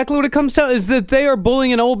exactly what it comes down. Is that they are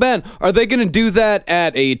bullying an old man? Are they going to do that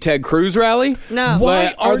at a Ted Cruz rally? No.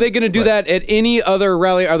 Why are they going to do that at any other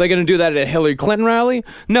rally? Are they going to do that at a Hillary Clinton rally?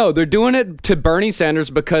 No, they're doing it to Bernie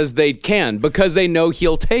Sanders because they can, because they know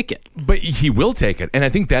he'll take it. But he will take it, and I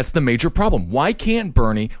think that's the major problem. Why can't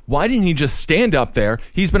Bernie? Why didn't he just stand up there?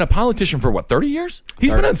 He's been a politician for what, 30 years?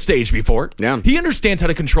 He's been on stage before. Yeah. He understands how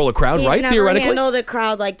to control a crowd, right? He's never handled the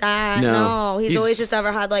crowd like that. No. He's always just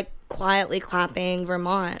ever had like quietly clapping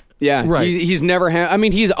Vermont. Yeah, right. He's never had. I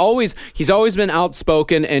mean, he's always been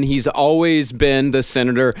outspoken, and he's always been the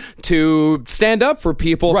senator to stand up for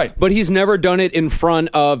people. Right. But he's never done it in front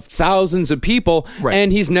of thousands of people, right.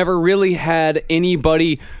 And he's never really had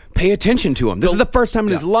anybody pay attention to him. This is the first time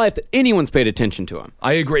in his life that anyone's paid attention to him.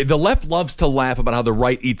 I agree. The left loves to laugh about how the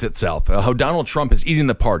right eats itself, how Donald Trump is eating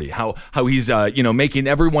the party, how he's making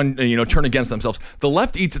everyone turn against themselves. The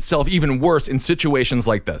left eats itself even worse in situations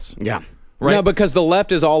like this. Yeah. Right? No, because the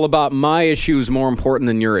left is all about my issue is more important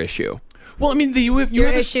than your issue. Well, I mean, your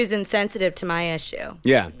issue's insensitive to my issue.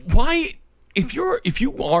 Yeah. Why? If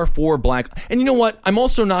you are for black, and you know what, I'm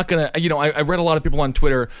also not gonna. I read a lot of people on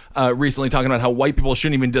Twitter recently talking about how white people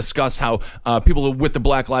shouldn't even discuss how people with the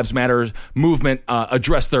Black Lives Matter movement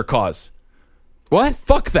address their cause. What?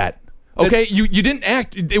 Fuck that. Okay, you didn't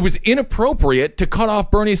act. It was inappropriate to cut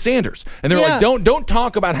off Bernie Sanders, and they're like, don't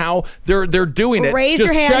talk about how they're doing it. Raise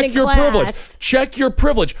Just your hand check in your class. privilege. Check your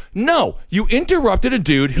privilege. No, you interrupted a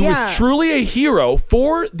dude who was truly a hero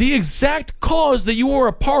for the exact cause that you were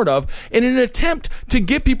a part of, in an attempt to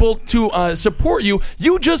get people to support you.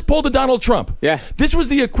 You just pulled a Donald Trump. Yeah, this was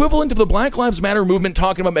the equivalent of the Black Lives Matter movement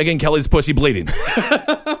talking about Megyn Kelly's pussy bleeding.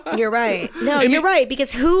 You're right. No, you're right,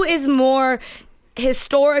 because who is more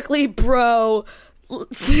historically pro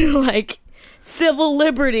like civil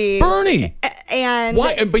liberties? Bernie. And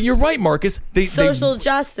why? But you're right, Marcus. Social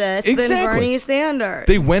justice than Bernie Sanders.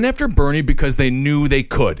 They went after Bernie because they knew they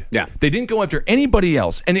could. Yeah. They didn't go after anybody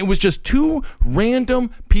else. And it was just two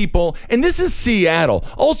random people. And this is Seattle.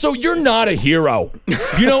 Also, you're not a hero.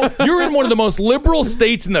 You're in one of the most liberal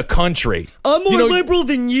states in the country. I'm more liberal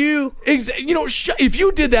than you. If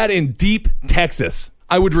you did that in deep Texas,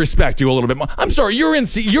 I would respect you a little bit more. I'm sorry, you are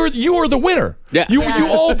the winner. Yeah. You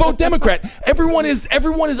all vote Democrat. Everyone is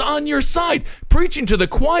on your side, preaching to the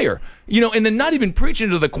choir. And then not even preaching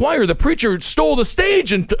to the choir. The preacher stole the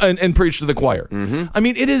stage and preached to the choir. Mm-hmm. I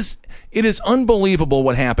mean, it is unbelievable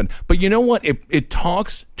what happened. But you know what? It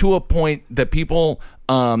talks to a point that people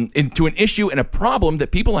into an issue and a problem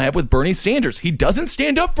that people have with Bernie Sanders. He doesn't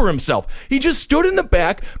stand up for himself. He just stood in the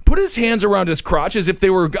back, put his hands around his crotch as if they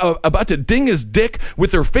were about to ding his dick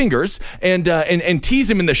with their fingers, and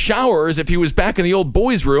tease him in the shower as if he was back in the old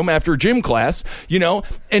boys' room after gym class. And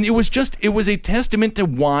it was a testament to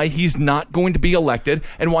why he's not going to be elected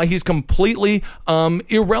and why he's completely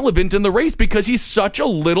irrelevant in the race, because he's such a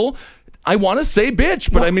little, I want to say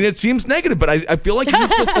bitch, but I mean, it seems negative, but I feel like he's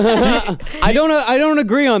just... I don't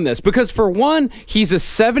agree on this, because for one, he's a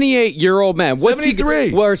 78-year-old man. What's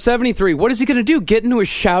 73. Or 73. What is he going to do? Get into a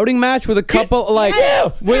shouting match with a couple,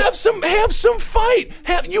 have some fight.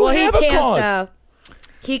 You have a cause.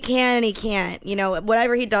 He can and he can't. You know,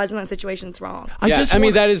 whatever he does in that situation, it's wrong. I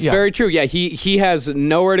mean, that is very true. Yeah, he has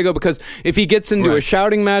nowhere to go because if he gets into a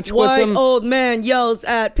shouting match with them... White old man yells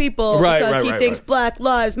at people because he thinks Black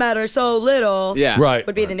Lives Matter so little. Yeah.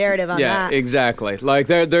 Would be the narrative on that. Yeah, exactly. Like,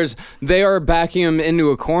 they are backing him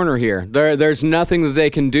into a corner here. There's nothing that they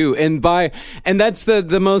can do. And that's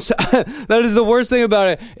the most... that is the worst thing about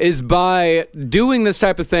it, is by doing this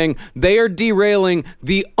type of thing, they are derailing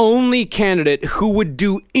the only candidate who would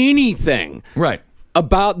do anything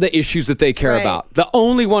about the issues that they care about. The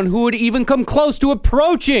only one who would even come close to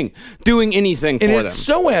approaching doing anything for them. And it's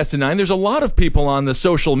so asinine. There's a lot of people on the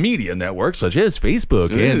social media networks, such as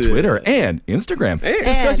Facebook and Twitter and Instagram,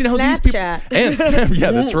 discussing how these people... And Snapchat.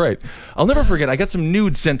 Yeah, that's right. I'll never forget, I got some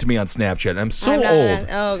nudes sent to me on Snapchat, and I'm so old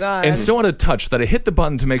and so out of touch that I hit the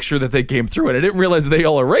button to make sure that they came through, and I didn't realize they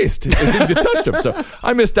all erased as soon as you touched them. So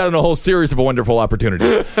I missed out on a whole series of wonderful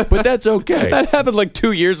opportunities. But that's okay. That happened like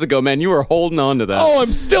 2 years ago, man. You were holding on to that. Oh,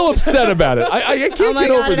 I'm still upset about it. I can't get over this. Oh my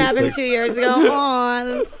God, it happened 2 years ago. Oh,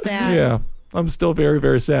 that's sad. Yeah. I'm still very,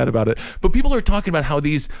 very sad about it. But people are talking about how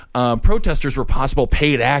these protesters were possible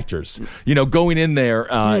paid actors, going in there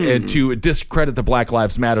to discredit the Black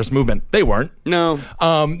Lives Matters movement. They weren't. No.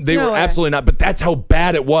 They were absolutely not. But that's how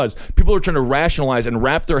bad it was. People are trying to rationalize and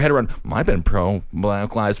wrap their head around, I've been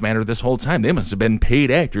pro-Black Lives Matter this whole time. They must have been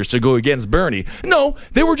paid actors to go against Bernie. No,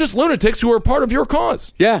 they were just lunatics who were a part of your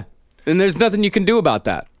cause. Yeah. And there's nothing you can do about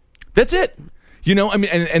that. That's it. I mean,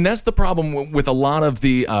 and that's the problem with a lot of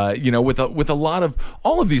the, with a lot of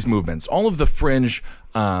all of these movements, all of the fringe,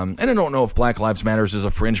 and I don't know if Black Lives Matters is a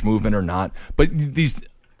fringe movement or not, but these,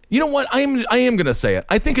 you know what, I am going to say it.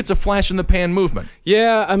 I think it's a flash in the pan movement.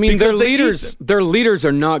 Yeah, I mean, their leaders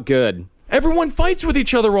are not good. Everyone fights with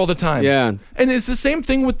each other all the time. Yeah. And it's the same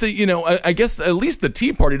thing with the, I guess at least the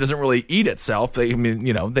Tea Party doesn't really eat itself. They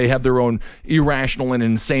have their own irrational and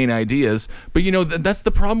insane ideas. But, that's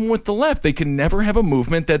the problem with the left. They can never have a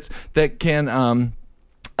movement that can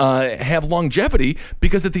have longevity,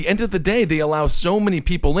 because at the end of the day, they allow so many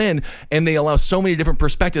people in, and they allow so many different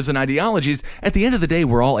perspectives and ideologies. At the end of the day,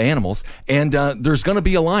 we're all animals, and there's going to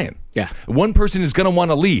be a lion. Yeah. One person is going to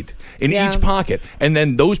want to lead in each pocket, and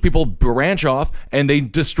then those people branch off and they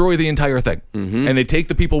destroy the entire thing. Mm-hmm. And they take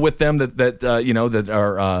the people with them that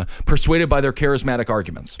are persuaded by their charismatic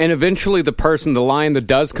arguments. And eventually the lion that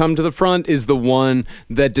does come to the front is the one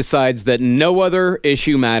that decides that no other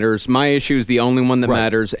issue matters. My issue is the only one that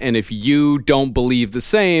matters. And if you don't believe the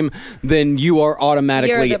same, then you are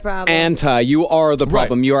automatically anti. You are the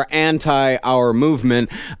problem. Right. You are anti our movement.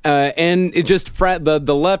 And it just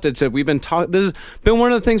the left. This has been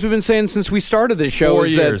one of the things we've been saying since we started this show. 4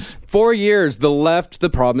 years. 4 years. The left. The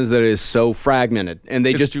problem is that it is so fragmented, and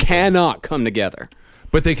they just cannot come together.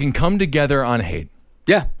 But they can come together on hate.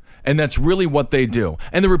 Yeah. And that's really what they do.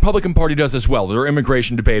 And the Republican Party does as well. Their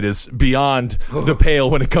immigration debate is beyond the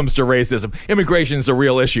pale when it comes to racism. Immigration is a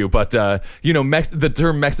real issue, but the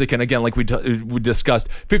term Mexican, again, like we discussed,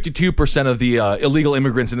 52% of the illegal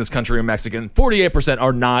immigrants in this country are Mexican. 48%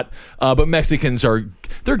 are not, but Mexicans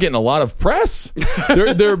they're getting a lot of press.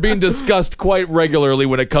 They're being discussed quite regularly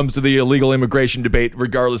when it comes to the illegal immigration debate,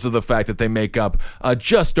 regardless of the fact that they make up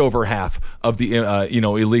just over half of the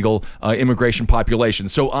illegal immigration population.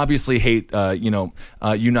 So obviously hate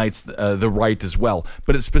unites the right as well,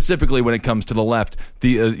 but it's specifically when it comes to the left,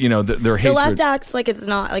 their hatred. The left acts like it's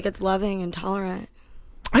not, like it's loving and tolerant.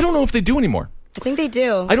 I don't know if they do anymore. I think they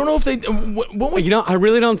do. I don't know if they. I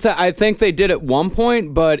really don't. I think they did at one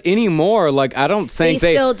point, but anymore, like I don't think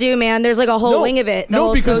they still do, man. There's like a whole wing of it.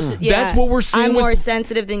 Because that's what we're seeing. I'm more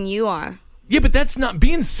sensitive than you are. Yeah, but that's not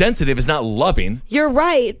being sensitive. Is not loving. You're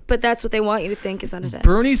right, but that's what they want you to think is unattentive.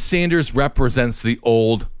 Bernie Sanders represents the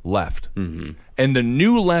old left. Mm-hmm. And the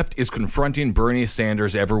new left is confronting Bernie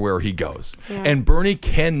Sanders everywhere he goes. Yeah. And Bernie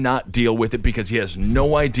cannot deal with it because he has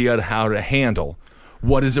no idea how to handle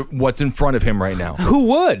what's in front of him right now. Who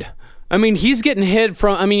would? I mean, he's getting hit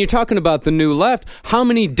from... you're talking about the new left. How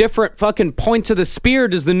many different fucking points of the spear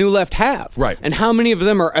does the new left have? Right. And how many of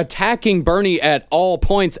them are attacking Bernie at all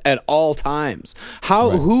points at all times?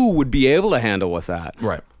 Who would be able to handle with that?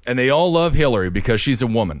 Right. And they all love Hillary because she's a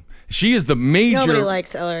woman. She is the major... Nobody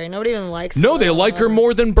likes Hillary. Nobody even likes No, they like her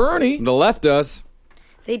more than Bernie. The left does.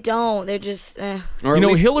 They don't. They're just...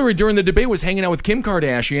 Hillary during the debate was hanging out with Kim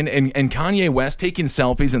Kardashian and Kanye West, taking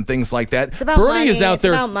selfies and things like that. It's about Bernie money. Is out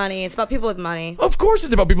there. It's about money. It's about people with money. Of course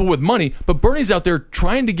it's about people with money, but Bernie's out there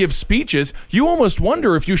trying to give speeches. You almost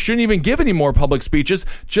wonder if you shouldn't even give any more public speeches.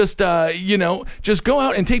 Just go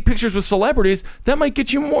out and take pictures with celebrities. That might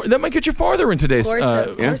get you more. That might get you farther in today's...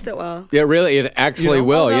 Of course it will. Yeah, really. It actually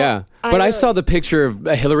will, yeah. But I saw the picture of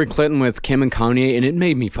Hillary Clinton with Kim and Kanye, and it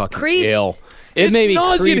made me fucking ill. It made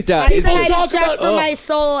me creeped out. I said I had to check for my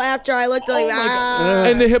soul after I looked like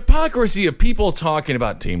And the hypocrisy of people talking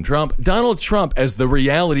about Team Trump, Donald Trump as the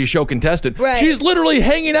reality show contestant. Right. She's literally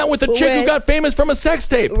hanging out with a chick who got famous from a sex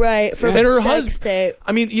tape. Right, from and her a sex husband. tape.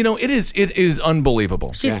 I mean, it is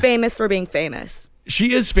unbelievable. She's famous for being famous.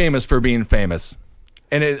 She is famous for being famous.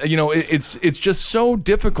 And it's just so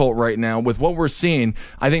difficult right now with what we're seeing.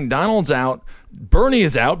 I think Donald's out. Bernie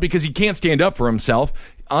is out because he can't stand up for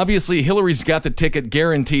himself. Obviously, Hillary's got the ticket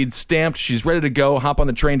guaranteed, stamped. She's ready to go, hop on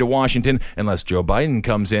the train to Washington, unless Joe Biden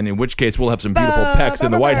comes in which case we'll have some beautiful pecs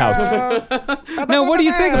in the White House. Now, what do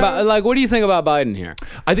you think about Biden here?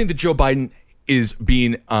 I think that Joe Biden is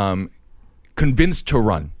being convinced to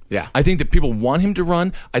run. Yeah. I think that people want him to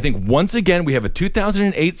run. I think once again we have a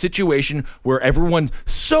 2008 situation where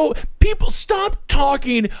people stop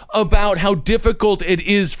talking about how difficult it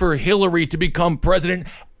is for Hillary to become president.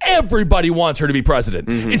 Everybody wants her to be president,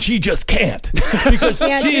 and she just can't because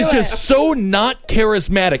she is just so not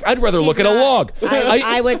charismatic. I'd rather look at a log.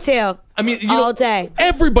 I would too. I mean, all day.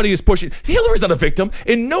 Everybody is pushing. Hillary's not a victim.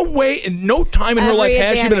 In no way, in no time in her life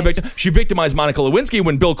has she been a victim. She victimized Monica Lewinsky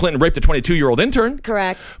when Bill Clinton raped a 22-year-old intern.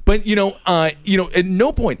 Correct. But, at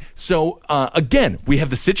no point. So, again, we have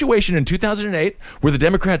the situation in 2008 where the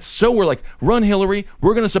Democrats were like, run Hillary.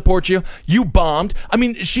 We're going to support you. You bombed. I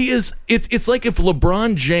mean, it's like if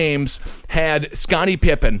LeBron James had Scottie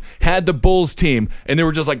Pippen, had the Bulls team, and they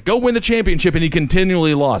were just like, go win the championship, and he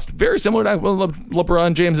continually lost. Very similar to what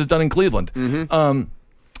LeBron James has done in Cleveland.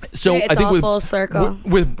 So it's I think all full circle.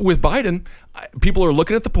 with Biden, people are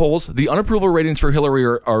looking at the polls. The unapproval ratings for Hillary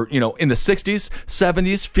are in the 60s,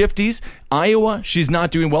 70s, 50s. Iowa, she's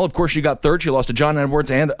not doing well. Of course, she got third. She lost to John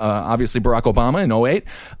Edwards and obviously Barack Obama in 2008.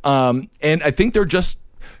 And I think they're just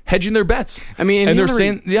hedging their bets. I mean, and they're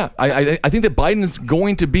saying, I think that Biden is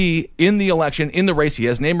going to be in the election, in the race. He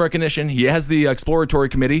has name recognition. He has the exploratory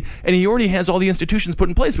committee, and he already has all the institutions put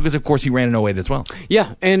in place because, of course, he ran in 2008 as well.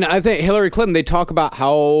 Yeah, and I think Hillary Clinton, they talk about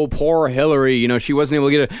how poor Hillary, she wasn't able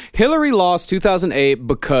to get it. Hillary lost 2008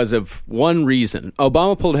 because of one reason.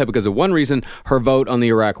 Obama pulled ahead because of one reason, her vote on the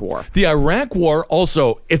Iraq War. The Iraq War,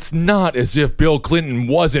 also, it's not as if Bill Clinton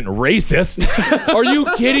wasn't racist. Are you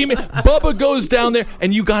kidding me? Bubba goes down there,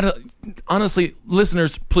 and you gotta, honestly,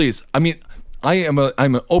 listeners, please. I mean, I'm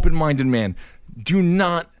an open-minded man. Do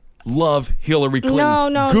not love Hillary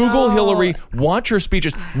Clinton. No. Google Hillary. Watch her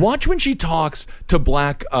speeches. Watch when she talks to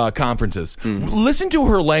black conferences. Listen to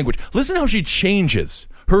her language. Listen how she changes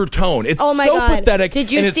her tone. It's so pathetic. Did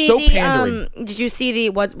you and see it's so pandering. Did you see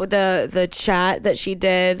the chat that she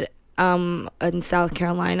did? In South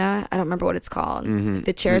Carolina, I don't remember what it's called.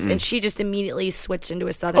 The chairs, and she just immediately switched into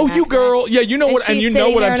a southern accent. You girl, yeah, you know what, and you know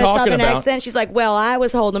what I'm talking about. Accent. She's like, "Well, I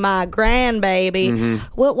was holding my grandbaby."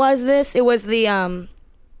 What was this? It was the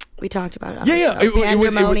we talked about it. On the show.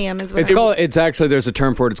 Pandemonium is what it's called. It's actually, there's a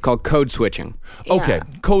term for it. It's called code switching. Okay,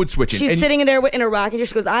 code switching. She's sitting there in a rocking chair.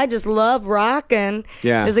 She goes, "I just love rocking."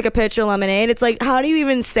 Yeah, there's like a pitcher of lemonade. It's like, how do you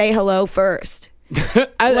even say hello first?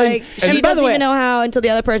 She doesn't even know how until the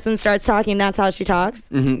other person starts talking. That's how she talks.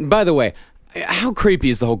 By the way, how creepy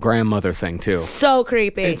is the whole grandmother thing too? So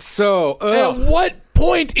creepy. It's so. At what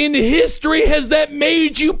point in history has that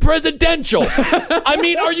made you presidential? I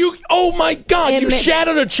mean, are you? Oh my God! You shat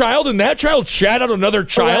on a child, and that child shat on another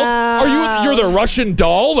child. Wow. You're the Russian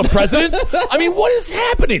doll, the president? I mean, what is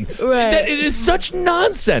happening? Right. It is such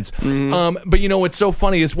nonsense. But it's so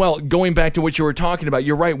funny as well. Going back to what you were talking about,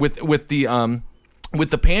 you're right with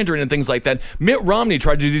the pandering and things like that. Mitt Romney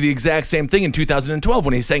tried to do the exact same thing in 2012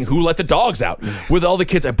 when he's saying, "Who let the dogs out?" with all the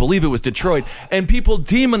kids. I believe it was Detroit. And people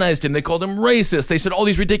demonized him. They called him racist. They said all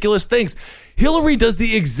these ridiculous things. Hillary does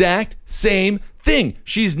the exact same thing.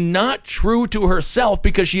 She's not true to herself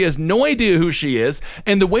because she has no idea who she is.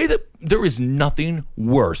 And the way that there is nothing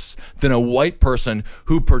worse than a white person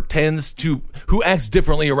who who acts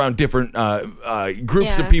differently around different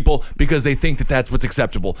groups of people because they think that that's what's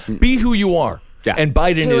acceptable. Be who you are. Yeah. And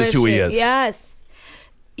Biden is who he is.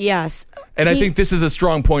 Yes. And I think this is a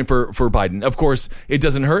strong point for Biden. Of course, it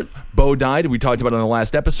doesn't hurt. Bo died. We talked about it on the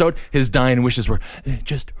last episode. His dying wishes were,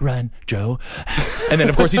 just run, Joe. And then,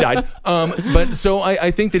 of course, he died. But so I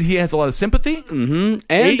think that he has a lot of sympathy. And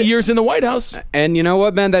 8 years in the White House. And you know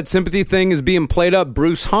what, man? That sympathy thing is being played up.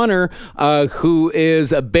 Bruce Hunter, who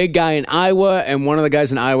is a big guy in Iowa and one of the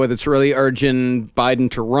guys in Iowa that's really urging Biden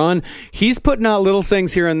to run, he's putting out little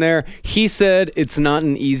things here and there. He said it's not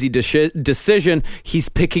an easy decision. He's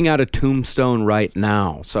picking out a tombstone tombstone right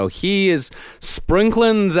now. So he is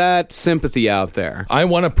sprinkling that sympathy out there. I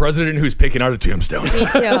want a president who's picking out a tombstone. Me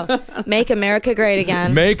too. Make America great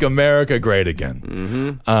again. Make America great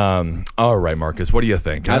again. All right, Marcus, what do you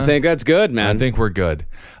think? I think that's good, man. I think we're good.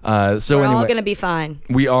 We're all going to be fine.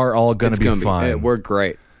 We are all going to be fine. We're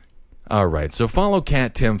great. All right, so follow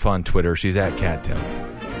Kat Timpf on Twitter. She's at Kat Timpf.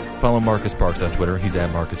 Follow Marcus Parks on Twitter. He's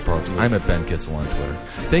at Marcus Parks. I'm at Ben Kissel on Twitter.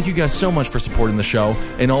 Thank you guys so much for supporting the show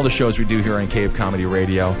and all the shows we do here on Cave Comedy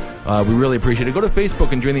Radio. We really appreciate it. Go to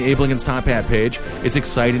Facebook and join the Abe Lincoln's Top Hat page. It's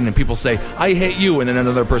exciting, and people say, I hate you, and then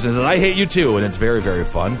another person says, I hate you too, and it's very, very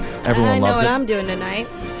fun. Everyone loves it. I know what I'm doing tonight.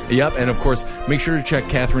 Yep, and of course, make sure to check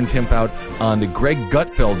Catherine Timpf out on the Greg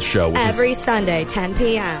Gutfeld Show. Which every Sunday, 10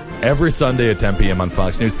 p.m. Every Sunday at 10 p.m. on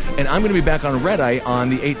Fox News. And I'm going to be back on Red Eye on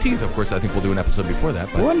the 18th. Of course, I think we'll do an episode before that.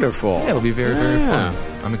 But wonderful. Yeah, it'll be very, very fun.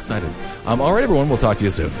 I'm excited. All right, everyone, we'll talk to you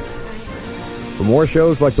soon. For more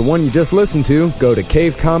shows like the one you just listened to, go to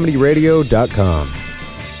cavecomedyradio.com.